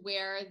areas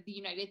where the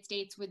United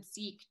States would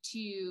seek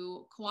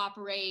to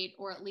cooperate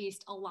or at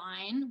least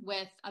align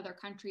with other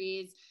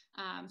countries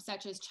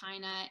such as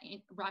China,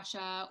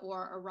 Russia,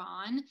 or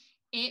Iran,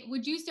 it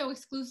would do so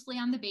exclusively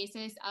on the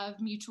basis of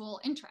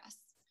mutual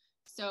interests.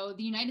 So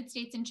the United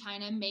States and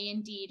China may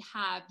indeed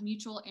have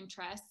mutual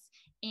interests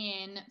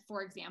in,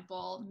 for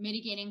example,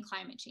 mitigating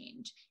climate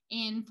change,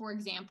 in, for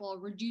example,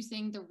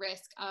 reducing the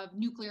risk of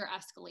nuclear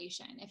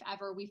escalation if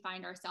ever we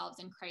find ourselves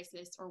in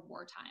crisis or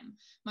wartime,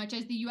 much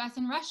as the US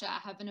and Russia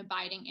have an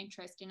abiding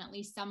interest in at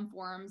least some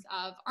forms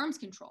of arms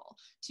control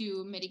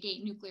to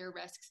mitigate nuclear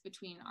risks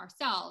between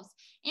ourselves,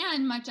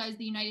 and much as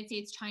the United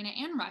States, China,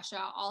 and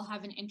Russia all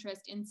have an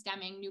interest in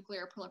stemming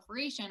nuclear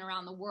proliferation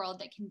around the world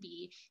that can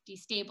be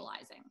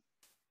destabilizing.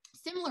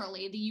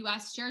 Similarly, the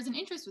US shares an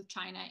interest with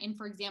China in,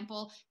 for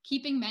example,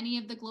 keeping many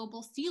of the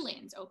global sea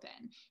lanes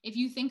open. If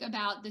you think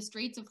about the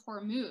Straits of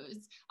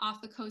Hormuz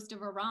off the coast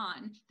of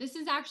Iran, this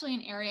is actually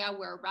an area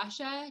where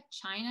Russia,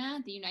 China,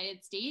 the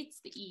United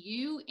States, the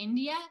EU,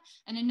 India,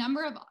 and a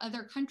number of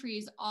other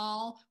countries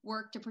all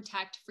work to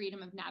protect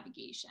freedom of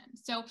navigation.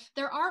 So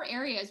there are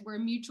areas where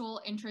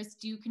mutual interests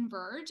do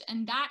converge,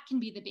 and that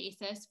can be the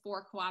basis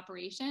for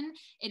cooperation.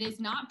 It is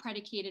not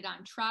predicated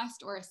on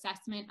trust or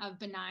assessment of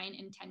benign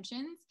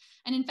intentions.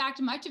 And in fact,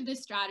 much of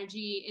this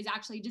strategy is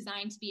actually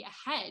designed to be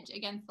a hedge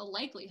against the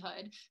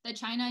likelihood that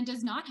China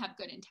does not have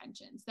good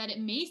intentions, that it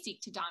may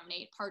seek to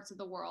dominate parts of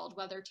the world,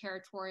 whether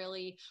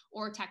territorially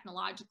or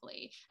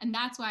technologically. And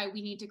that's why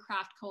we need to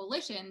craft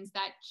coalitions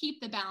that keep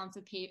the balance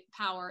of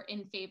power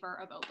in favor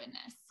of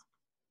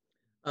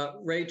openness.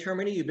 Ray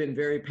Termini, you've been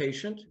very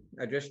patient.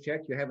 I just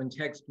checked. You haven't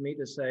texted me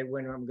to say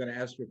when I'm going to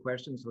ask your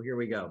question, so here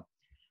we go.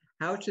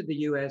 How should the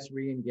U.S.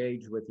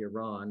 re-engage with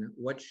Iran?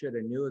 What should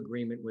a new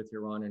agreement with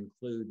Iran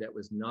include that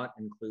was not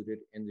included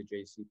in the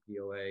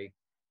JCPOA?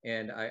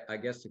 And I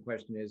guess the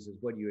question is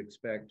what do you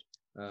expect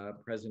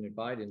President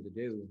Biden to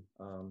do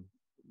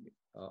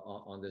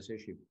on this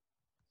issue?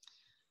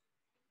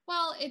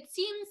 Well, it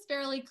seems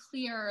fairly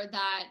clear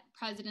that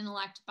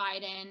President-elect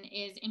Biden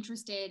is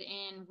interested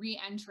in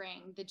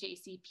re-entering the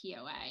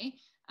JCPOA.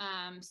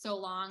 So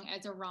long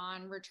as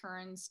Iran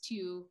returns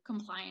to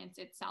compliance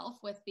itself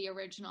with the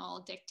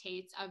original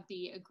dictates of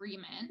the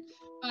agreement.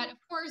 But of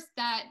course,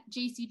 that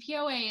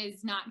JCPOA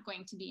is not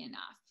going to be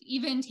enough.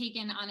 Even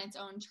taken on its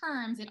own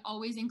terms, it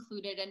always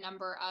included a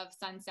number of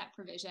sunset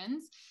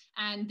provisions.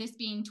 And this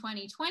being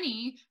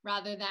 2020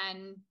 rather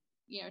than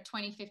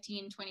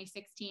 2015,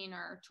 2016,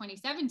 or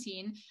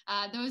 2017,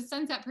 those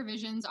sunset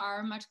provisions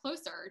are much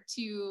closer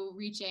to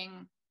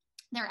reaching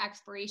their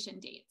expiration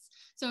dates.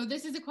 So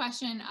this is a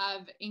question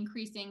of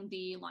increasing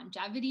the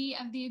longevity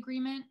of the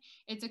agreement.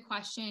 It's a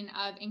question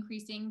of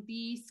increasing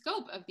the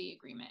scope of the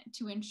agreement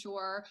to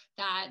ensure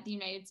that the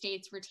United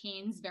States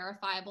retains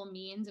verifiable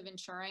means of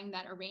ensuring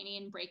that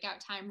Iranian breakout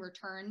time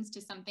returns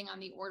to something on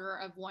the order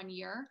of 1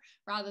 year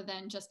rather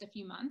than just a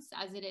few months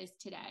as it is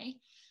today.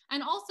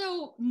 And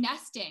also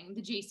nesting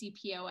the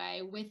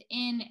JCPOA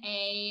within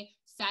a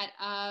set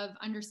of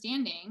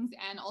understandings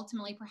and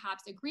ultimately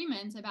perhaps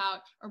agreements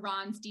about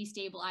Iran's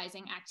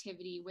destabilizing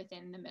activity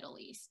within the Middle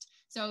East.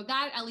 So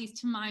that, at least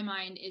to my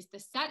mind, is the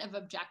set of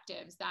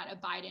objectives that a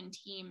Biden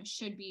team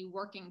should be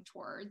working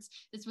towards.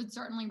 This would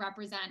certainly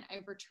represent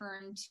a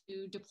return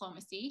to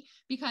diplomacy,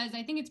 because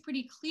I think it's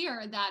pretty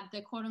clear that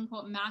the quote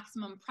unquote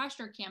maximum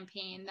pressure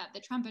campaign that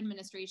the Trump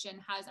administration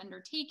has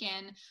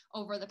undertaken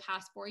over the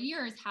past 4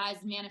 years has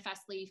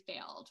manifestly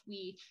failed.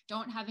 We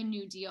don't have a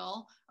new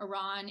deal.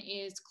 Iran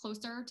is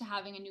closer to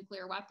having a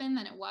nuclear weapon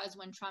than it was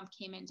when Trump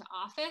came into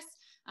office.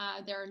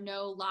 There are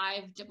no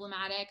live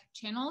diplomatic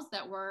channels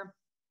that we're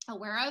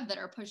aware of that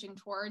are pushing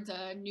towards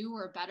a new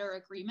or better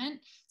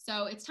agreement.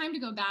 So it's time to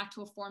go back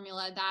to a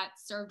formula that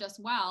served us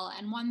well,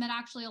 and one that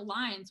actually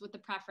aligns with the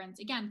preference,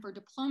 again, for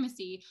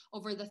diplomacy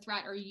over the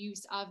threat or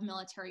use of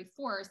military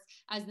force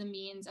as the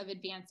means of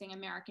advancing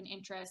American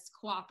interests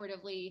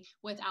cooperatively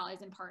with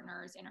allies and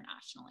partners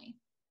internationally.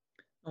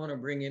 I want to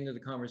bring into the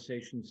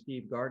conversation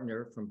Steve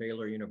Gardner from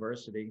Baylor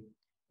University.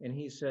 And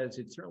he says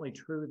it's certainly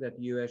true that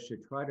the U.S.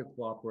 should try to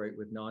cooperate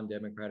with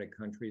non-democratic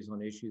countries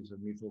on issues of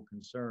mutual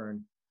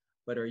concern.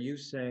 But are you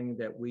saying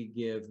that we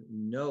give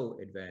no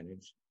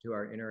advantage to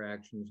our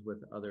interactions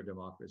with other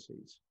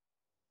democracies?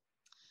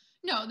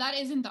 No, that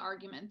isn't the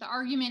argument. The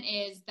argument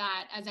is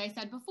that, as I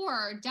said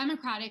before,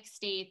 democratic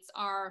states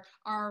are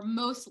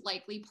most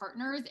likely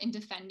partners in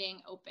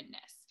defending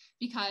openness,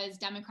 because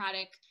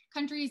democratic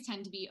countries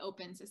tend to be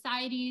open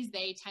societies.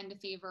 They tend to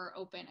favor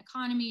open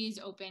economies,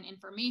 open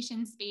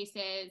information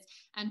spaces.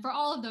 And for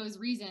all of those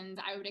reasons,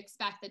 I would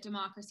expect that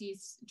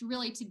democracies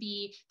really to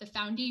be the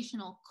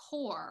foundational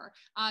core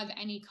of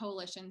any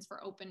coalitions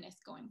for openness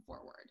going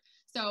forward.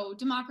 So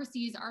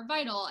democracies are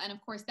vital. And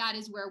of course, that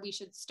is where we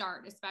should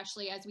start,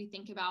 especially as we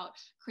think about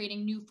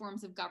creating new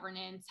forms of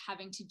governance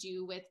having to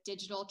do with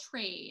digital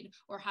trade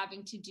or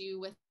having to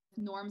do with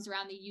norms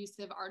around the use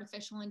of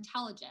artificial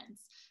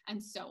intelligence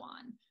and so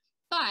on.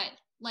 But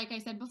like I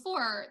said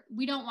before,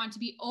 we don't want to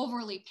be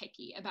overly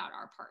picky about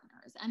our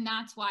partners. And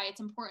that's why it's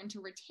important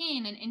to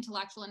retain an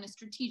intellectual and a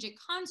strategic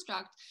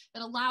construct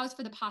that allows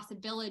for the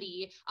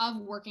possibility of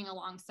working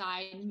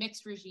alongside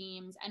mixed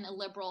regimes and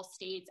illiberal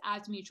states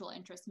as mutual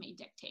interests may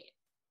dictate.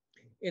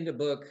 In the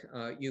book,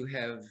 you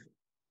have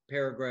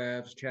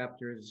paragraphs,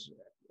 chapters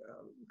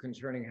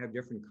concerning how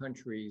different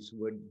countries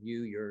would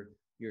view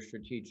your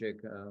strategic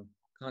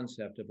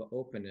concept of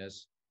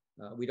openness.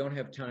 We don't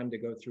have time to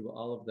go through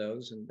all of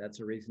those, and that's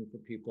a reason for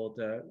people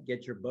to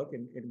get your book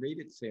and read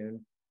it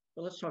soon.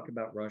 But let's talk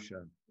about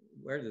Russia.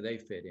 Where do they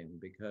fit in?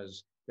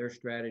 Because their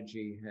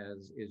strategy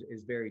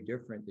is very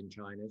different than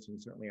China's,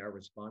 and certainly our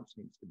response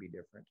needs to be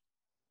different.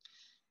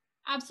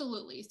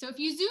 Absolutely. So if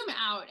you zoom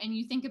out and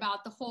you think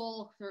about the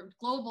whole sort of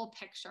global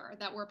picture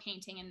that we're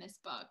painting in this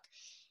book,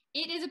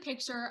 it is a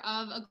picture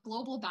of a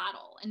global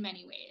battle in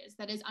many ways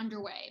that is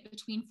underway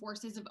between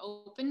forces of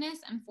openness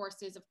and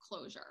forces of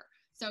closure.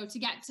 So to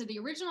get to the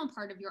original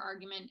part of your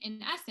argument,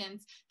 in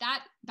essence,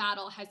 that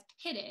battle has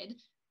pitted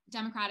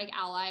democratic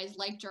allies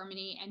like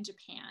Germany and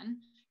Japan,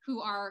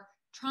 who are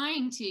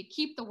trying to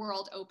keep the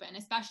world open,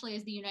 especially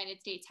as the United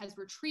States has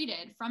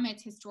retreated from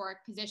its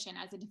historic position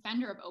as a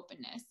defender of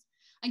openness,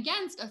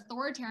 against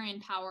authoritarian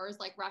powers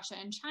like Russia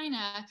and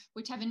China,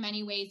 which have in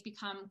many ways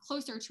become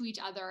closer to each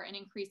other and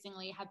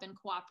increasingly have been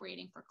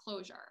cooperating for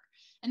closure.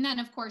 And then,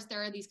 of course,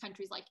 there are these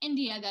countries like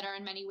India that are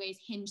in many ways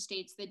hinge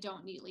states that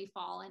don't neatly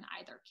fall in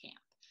either camp.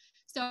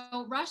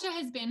 So Russia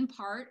has been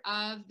part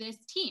of this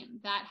team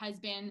that has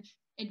been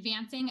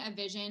advancing a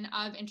vision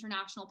of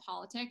international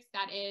politics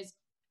that is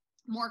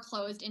more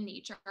closed in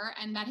nature,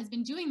 and that has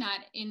been doing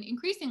that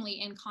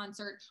increasingly in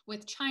concert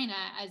with China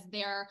as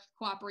their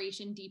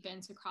cooperation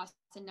deepens across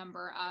a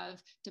number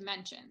of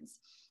dimensions.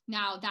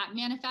 Now, that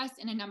manifests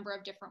in a number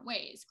of different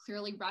ways.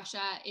 Clearly,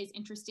 Russia is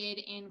interested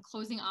in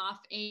closing off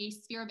a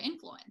sphere of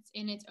influence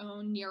in its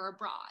own near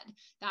abroad.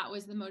 That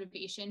was the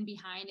motivation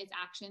behind its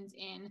actions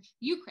in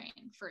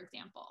Ukraine, for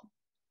example.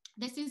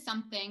 This is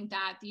something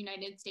that the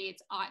United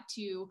States ought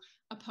to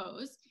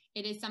oppose.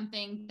 It is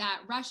something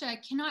that Russia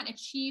cannot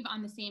achieve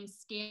on the same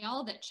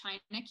scale that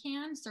China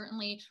can.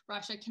 Certainly,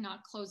 Russia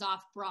cannot close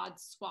off broad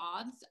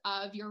swaths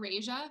of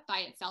Eurasia by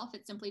itself.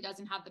 It simply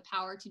doesn't have the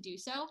power to do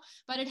so.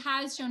 But it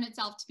has shown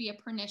itself to be a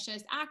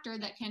pernicious actor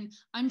that can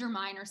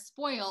undermine or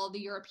spoil the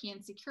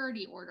European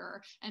security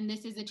order. And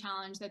this is a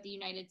challenge that the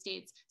United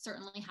States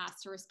certainly has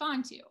to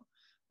respond to.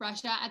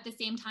 Russia, at the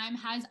same time,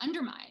 has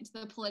undermined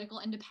the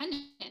political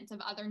independence of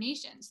other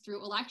nations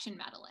through election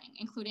meddling,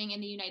 including in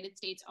the United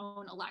States'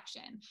 own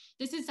election.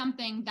 This is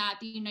something that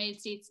the United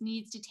States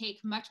needs to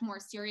take much more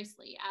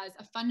seriously as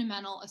a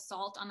fundamental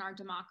assault on our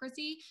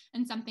democracy,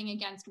 and something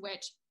against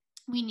which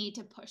we need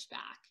to push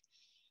back.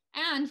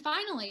 And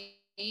finally,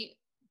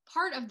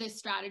 part of this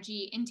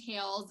strategy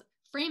entails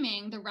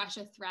framing the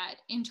Russia threat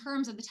in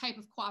terms of the type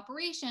of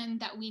cooperation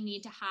that we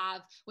need to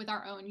have with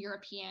our own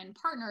European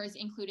partners,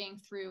 including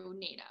through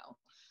NATO.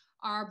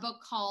 Our book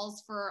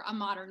calls for a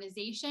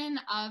modernization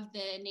of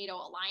the NATO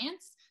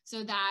alliance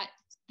so that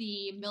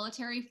the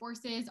military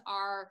forces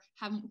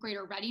have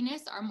greater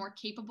readiness, are more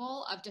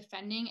capable of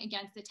defending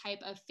against the type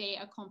of fait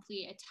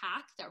accompli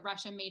attack that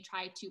Russia may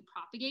try to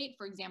propagate,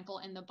 for example,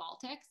 in the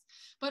Baltics,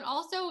 but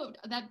also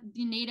that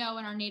the NATO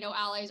and our NATO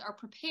allies are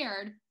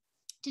prepared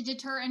to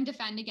deter and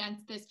defend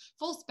against this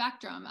full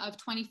spectrum of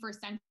 21st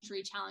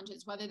century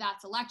challenges, whether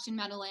that's election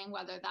meddling,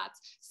 whether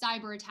that's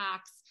cyber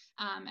attacks,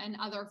 and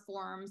other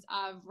forms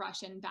of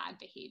Russian bad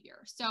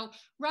behavior. So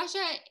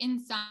Russia, in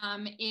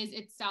sum, is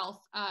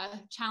itself a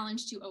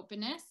challenge to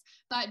openness,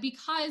 but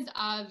because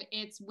of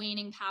its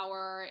waning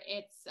power,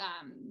 its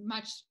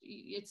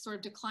sort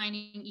of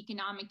declining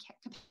economic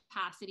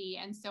capacity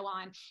and so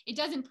on, it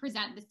doesn't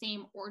present the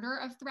same order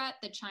of threat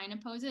that China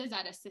poses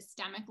at a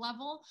systemic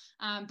level,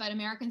 but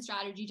American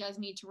strategy does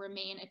need to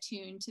remain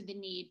attuned to the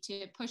need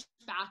to push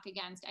back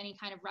against any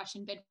kind of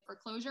Russian bid for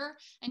closure,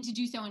 and to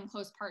do so in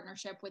close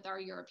partnership with our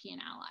European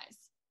allies.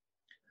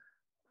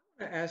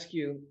 I want to ask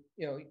you,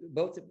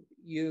 both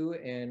you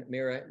and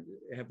Mira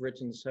have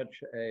written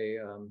such a,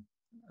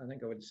 I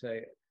think I would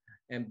say,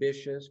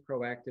 ambitious,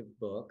 proactive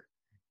book.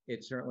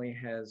 It certainly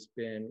has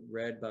been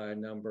read by a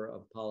number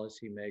of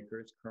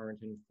policymakers, current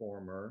and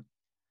former.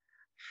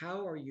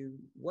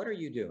 What are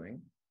you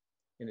doing,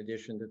 in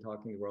addition to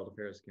talking to World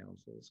Affairs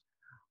Councils?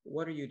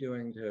 What are you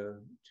doing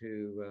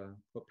to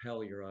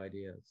propel your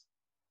ideas?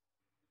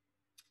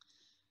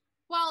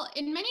 Well,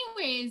 in many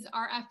ways,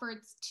 our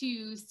efforts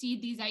to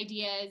seed these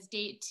ideas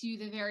date to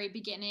the very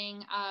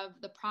beginning of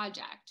the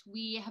project.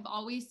 We have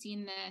always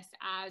seen this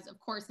as, of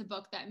course, a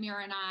book that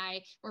Mira and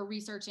I were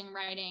researching,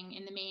 writing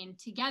in the main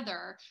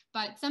together,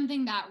 but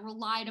something that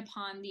relied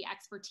upon the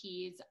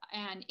expertise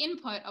and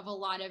input of a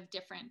lot of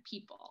different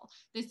people.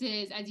 This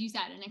is, as you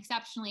said, an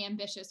exceptionally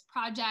ambitious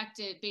project.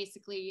 It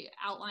basically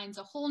outlines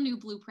a whole new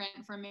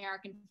blueprint for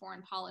American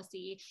foreign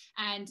policy.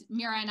 And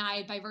Mira and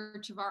I, by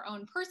virtue of our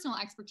own personal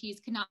expertise,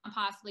 could not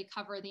possibly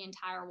cover the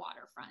entire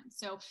waterfront.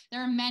 So there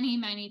are many,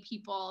 many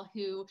people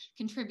who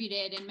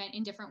contributed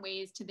in different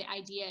ways to the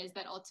ideas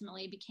that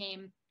ultimately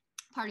became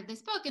part of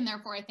this book, and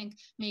therefore I think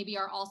maybe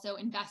are also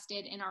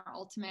invested in our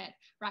ultimate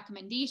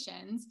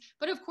recommendations.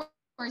 But of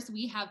course,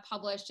 we have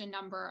published a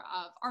number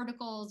of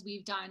articles.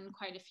 We've done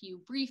quite a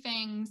few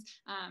briefings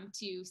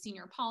to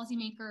senior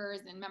policymakers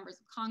and members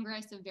of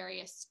Congress of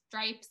various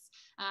stripes,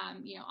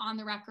 on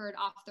the record,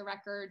 off the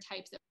record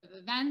types of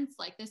events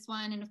like this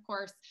one. And of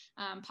course,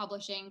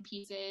 publishing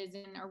pieces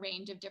in a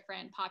range of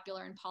different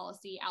popular and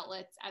policy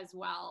outlets, as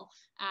well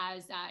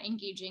as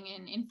engaging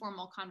in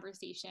informal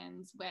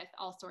conversations with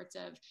all sorts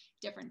of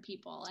different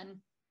people. And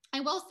I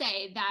will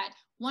say that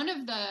one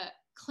of the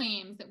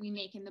claims that we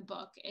make in the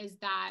book is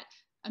that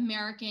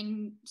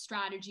American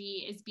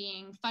strategy is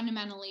being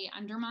fundamentally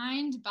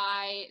undermined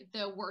by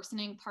the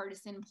worsening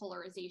partisan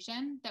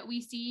polarization that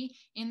we see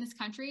in this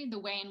country, the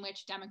way in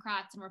which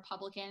Democrats and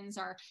Republicans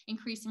are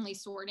increasingly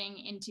sorting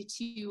into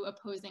two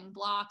opposing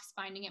blocs,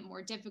 finding it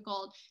more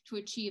difficult to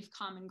achieve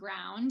common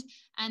ground.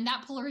 And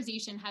that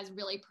polarization has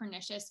really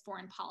pernicious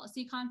foreign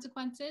policy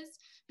consequences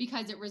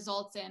because it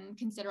results in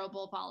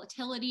considerable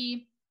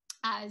volatility.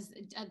 As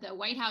the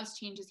White House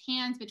changes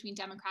hands between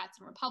Democrats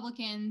and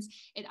Republicans,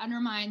 it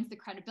undermines the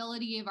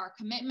credibility of our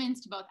commitments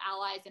to both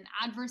allies and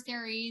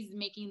adversaries,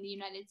 making the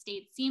United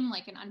States seem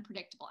like an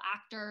unpredictable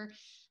actor.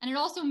 And it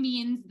also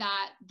means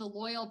that the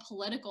loyal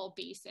political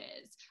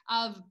bases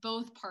of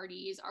both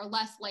parties are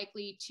less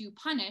likely to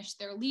punish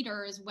their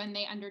leaders when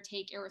they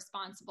undertake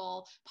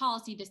irresponsible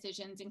policy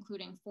decisions,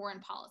 including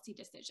foreign policy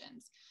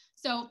decisions.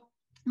 So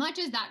much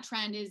as that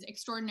trend is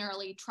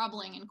extraordinarily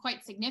troubling and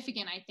quite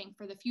significant, I think,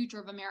 for the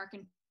future of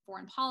American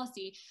foreign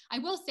policy, I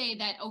will say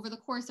that over the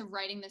course of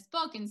writing this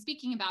book and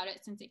speaking about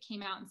it since it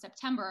came out in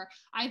September,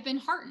 I've been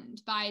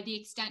heartened by the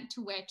extent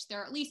to which there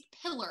are at least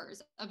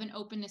pillars of an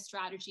openness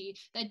strategy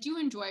that do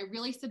enjoy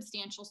really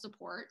substantial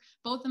support,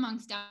 both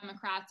amongst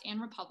Democrats and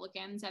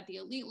Republicans at the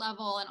elite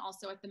level and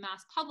also at the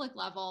mass public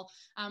level,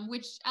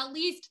 which at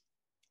least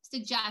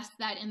suggests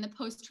that in the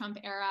post-Trump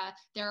era,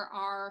 there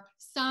are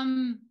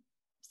some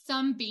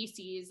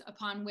bases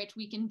upon which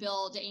we can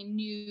build a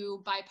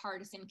new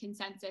bipartisan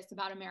consensus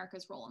about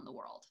America's role in the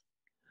world.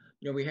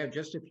 We have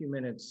just a few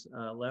minutes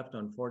left,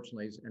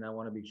 unfortunately, and I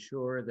want to be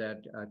sure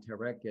that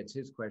Tarek gets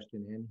his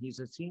question in. He's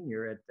a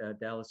senior at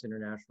Dallas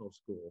International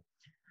School.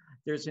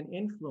 There's an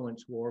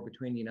influence war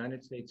between the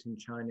United States and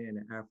China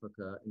and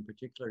Africa. In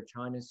particular,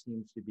 China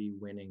seems to be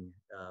winning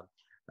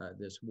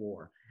this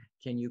war.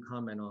 Can you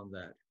comment on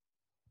that?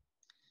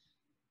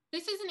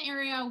 This is an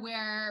area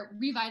where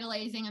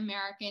revitalizing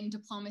American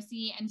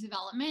diplomacy and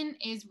development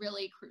is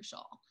really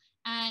crucial.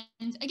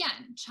 And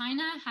again,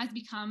 China has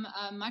become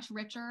a much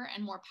richer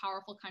and more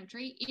powerful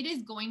country. It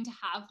is going to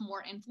have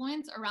more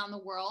influence around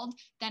the world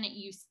than it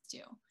used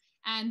to.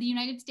 And the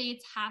United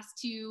States has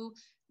to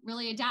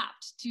really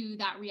adapt to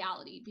that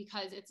reality,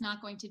 because it's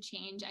not going to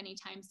change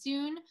anytime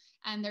soon,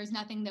 and there's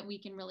nothing that we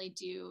can really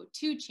do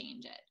to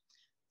change it.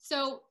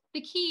 So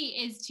the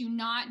key is to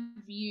not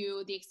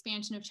view the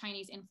expansion of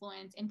Chinese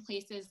influence in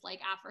places like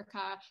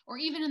Africa or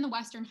even in the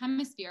Western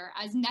Hemisphere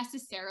as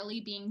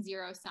necessarily being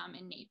zero-sum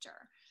in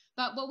nature.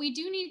 But what we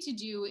do need to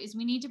do is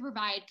we need to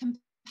provide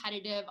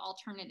competitive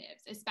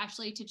alternatives,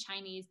 especially to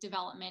Chinese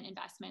development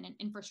investment and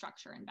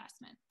infrastructure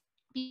investment,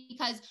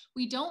 because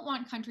we don't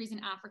want countries in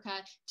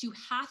Africa to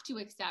have to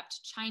accept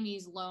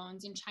Chinese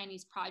loans and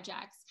Chinese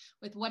projects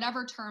with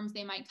whatever terms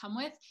they might come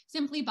with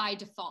simply by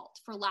default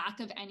for lack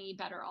of any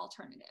better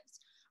alternatives.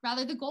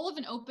 Rather, the goal of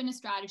an openness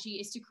strategy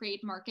is to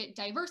create market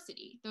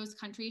diversity. Those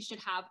countries should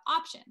have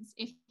options.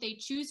 If they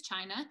choose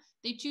China,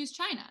 they choose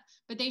China,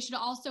 but they should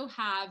also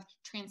have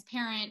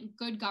transparent,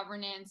 good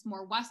governance,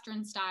 more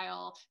Western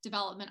style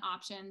development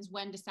options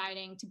when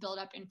deciding to build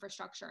up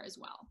infrastructure as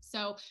well.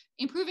 So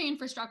improving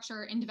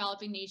infrastructure in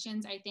developing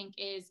nations, I think,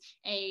 is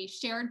a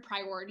shared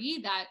priority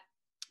that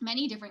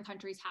many different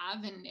countries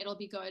have, and it'll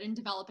be good in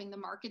developing the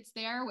markets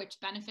there, which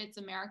benefits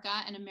America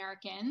and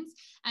Americans.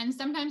 And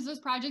sometimes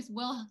those projects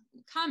will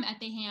come at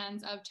the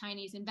hands of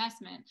Chinese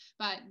investment.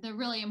 But the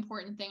really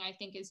important thing, I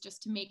think, is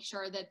just to make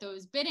sure that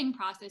those bidding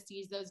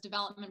processes, those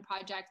development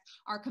projects,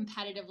 are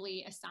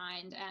competitively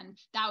assigned. And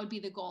that would be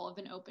the goal of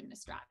an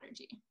openness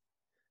strategy.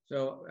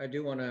 So I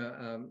do want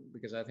to,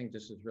 because I think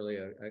this is really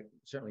a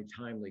certainly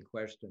timely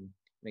question.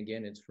 And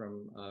again, it's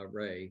from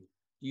Ray.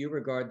 Do you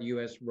regard the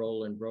U.S.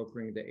 role in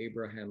brokering the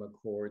Abraham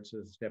Accords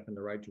as a step in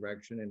the right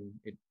direction? And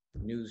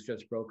news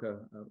just broke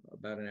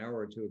about an hour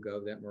or two ago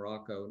that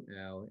Morocco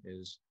now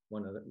is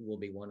will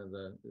be one of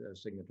the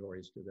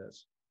signatories to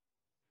this.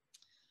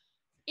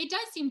 It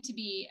does seem to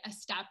be a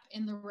step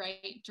in the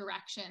right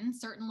direction.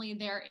 Certainly,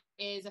 there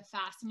is a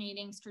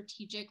fascinating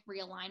strategic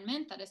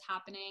realignment that is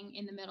happening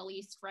in the Middle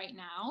East right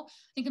now.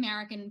 I think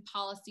American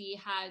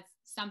policy has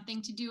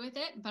something to do with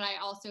it, but I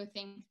also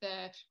think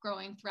the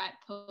growing threat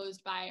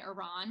posed by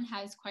Iran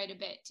has quite a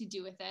bit to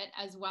do with it,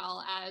 as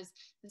well as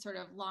the sort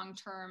of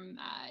long-term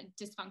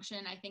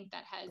dysfunction, I think,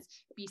 that has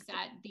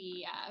beset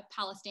the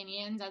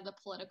Palestinians as a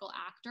political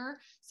actor.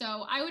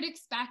 So I would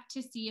expect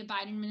to see a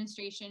Biden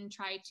administration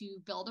try to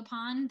build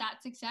upon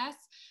that success,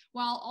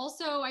 while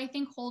also, I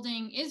think,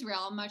 holding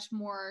Israel much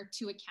more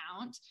to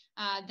account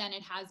than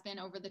it has been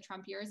over the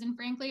Trump years, and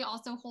frankly,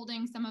 also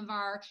holding some of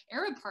our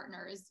Arab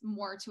partners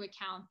more to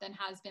account than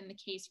has been the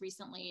case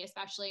recently,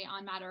 especially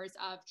on matters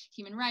of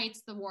human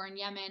rights, the war in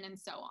Yemen, and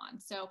so on.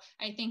 So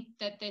I think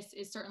that this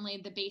is certainly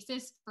the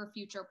basis for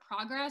future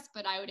progress,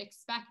 but I would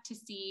expect to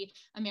see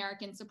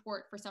American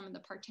support for some of the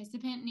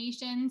participant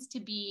nations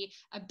to be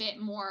a bit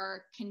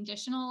more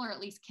conditional, or at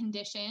least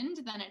conditioned,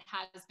 than it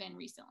has been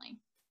recently.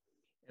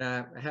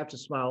 I have to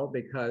smile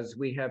because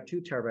we have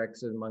two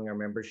Tareqs among our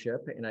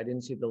membership, and I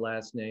didn't see the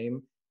last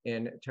name.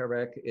 And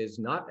Tareq is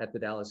not at the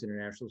Dallas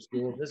International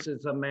School. This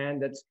is a man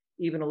that's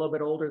even a little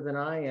bit older than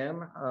I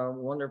am, a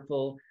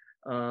wonderful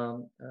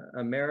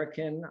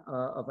American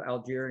of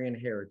Algerian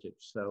heritage.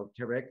 So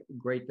Tareq,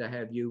 great to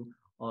have you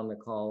on the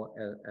call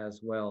as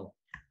well.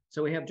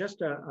 So we have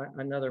just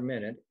another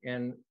minute,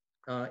 and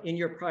in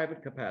your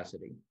private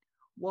capacity,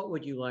 what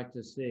would you like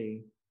to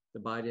see the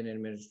Biden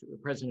administration,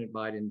 President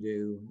Biden,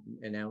 do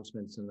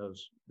announcements in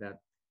those that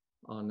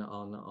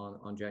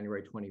on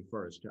January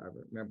 21st? I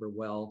remember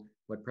well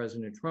what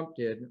President Trump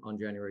did on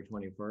January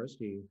 21st.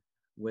 He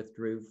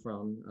withdrew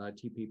from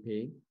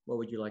TPP. What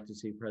would you like to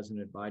see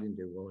President Biden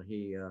do? Will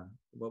he?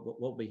 What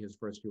will be his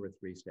first 2 or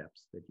 3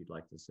 steps that you'd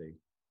like to see?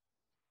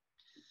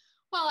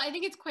 Well, I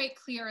think it's quite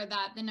clear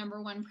that the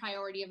 #1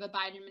 priority of a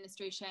Biden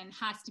administration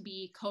has to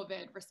be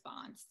COVID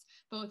response,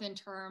 both in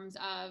terms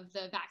of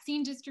the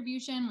vaccine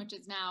distribution, which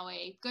is now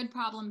a good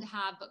problem to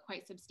have, but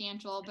quite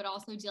substantial, but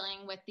also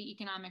dealing with the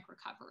economic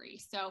recovery.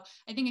 So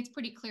I think it's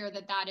pretty clear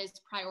that that is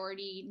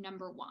priority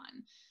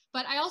 #1.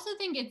 But I also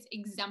think it's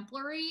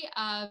exemplary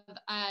of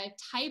a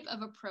type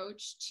of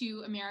approach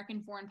to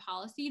American foreign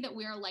policy that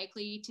we are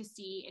likely to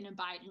see in a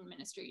Biden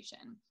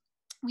administration.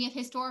 We have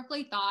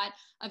historically thought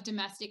of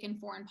domestic and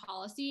foreign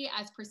policy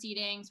as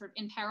proceeding sort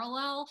of in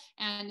parallel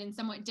and in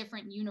somewhat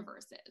different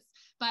universes.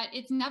 But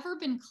it's never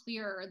been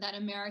clear that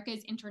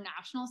America's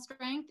international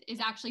strength is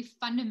actually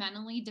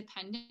fundamentally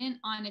dependent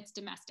on its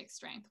domestic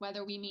strength,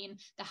 whether we mean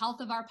the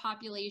health of our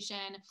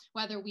population,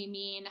 whether we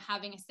mean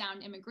having a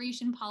sound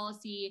immigration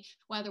policy,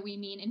 whether we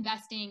mean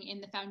investing in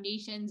the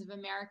foundations of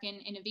American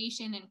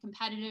innovation and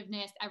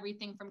competitiveness,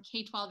 everything from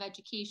K-12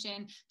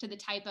 education to the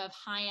type of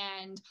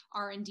high-end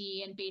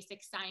R&D and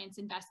basic science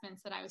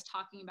investments that I was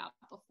talking about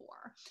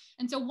before.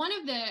 And so one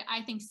of the,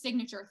 I think,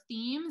 signature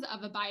themes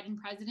of a Biden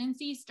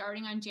presidency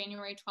starting on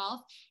January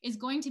 12th is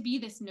going to be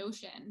this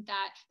notion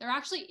that there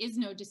actually is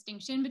no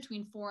distinction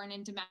between foreign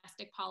and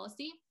domestic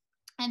policy,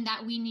 and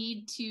that we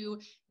need to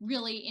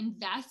really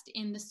invest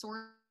in the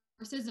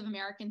sources of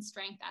American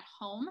strength at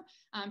home,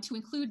 to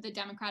include the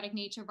democratic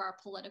nature of our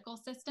political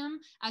system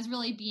as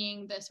really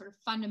being the sort of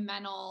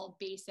fundamental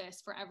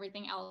basis for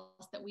everything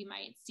else that we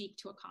might seek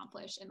to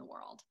accomplish in the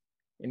world.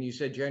 And you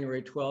said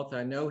January 12th.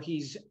 I know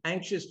he's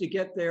anxious to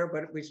get there,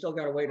 but we still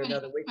got to wait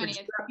another week or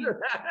two after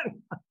that.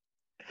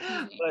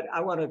 But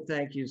I want to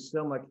thank you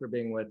so much for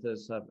being with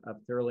us.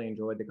 I've thoroughly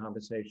enjoyed the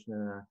conversation,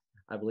 and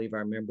I believe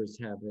our members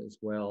have as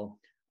well.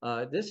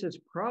 This is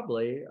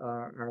probably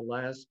our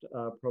last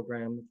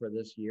program for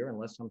this year,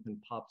 unless something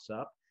pops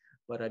up.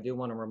 But I do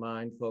want to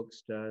remind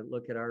folks to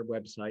look at our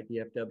website,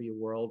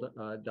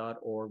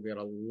 dfwworld.org. We got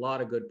a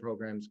lot of good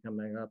programs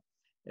coming up,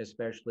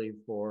 especially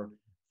for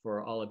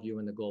all of you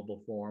in the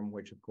Global Forum,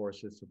 which of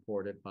course is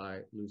supported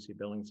by Lucy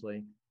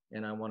Billingsley.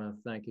 And I want to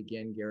thank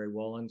again Gary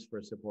Wollens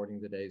for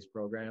supporting today's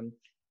program.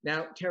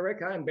 Now,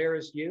 Tarek, I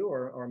embarrassed you,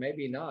 or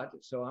maybe not,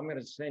 so I'm going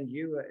to send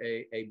you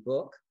a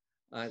book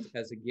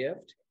as a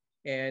gift.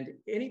 And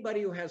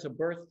anybody who has a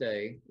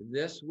birthday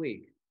this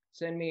week,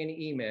 send me an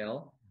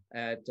email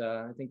at,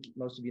 I think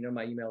most of you know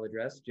my email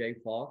address,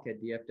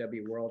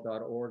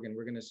 jfalk@dfwworld.org, and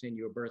we're going to send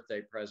you a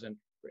birthday present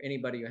for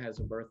anybody who has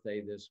a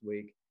birthday this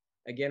week.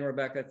 Again,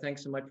 Rebecca,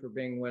 thanks so much for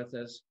being with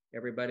us.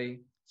 Everybody,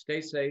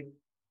 stay safe.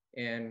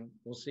 And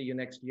we'll see you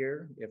next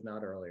year, if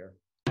not earlier.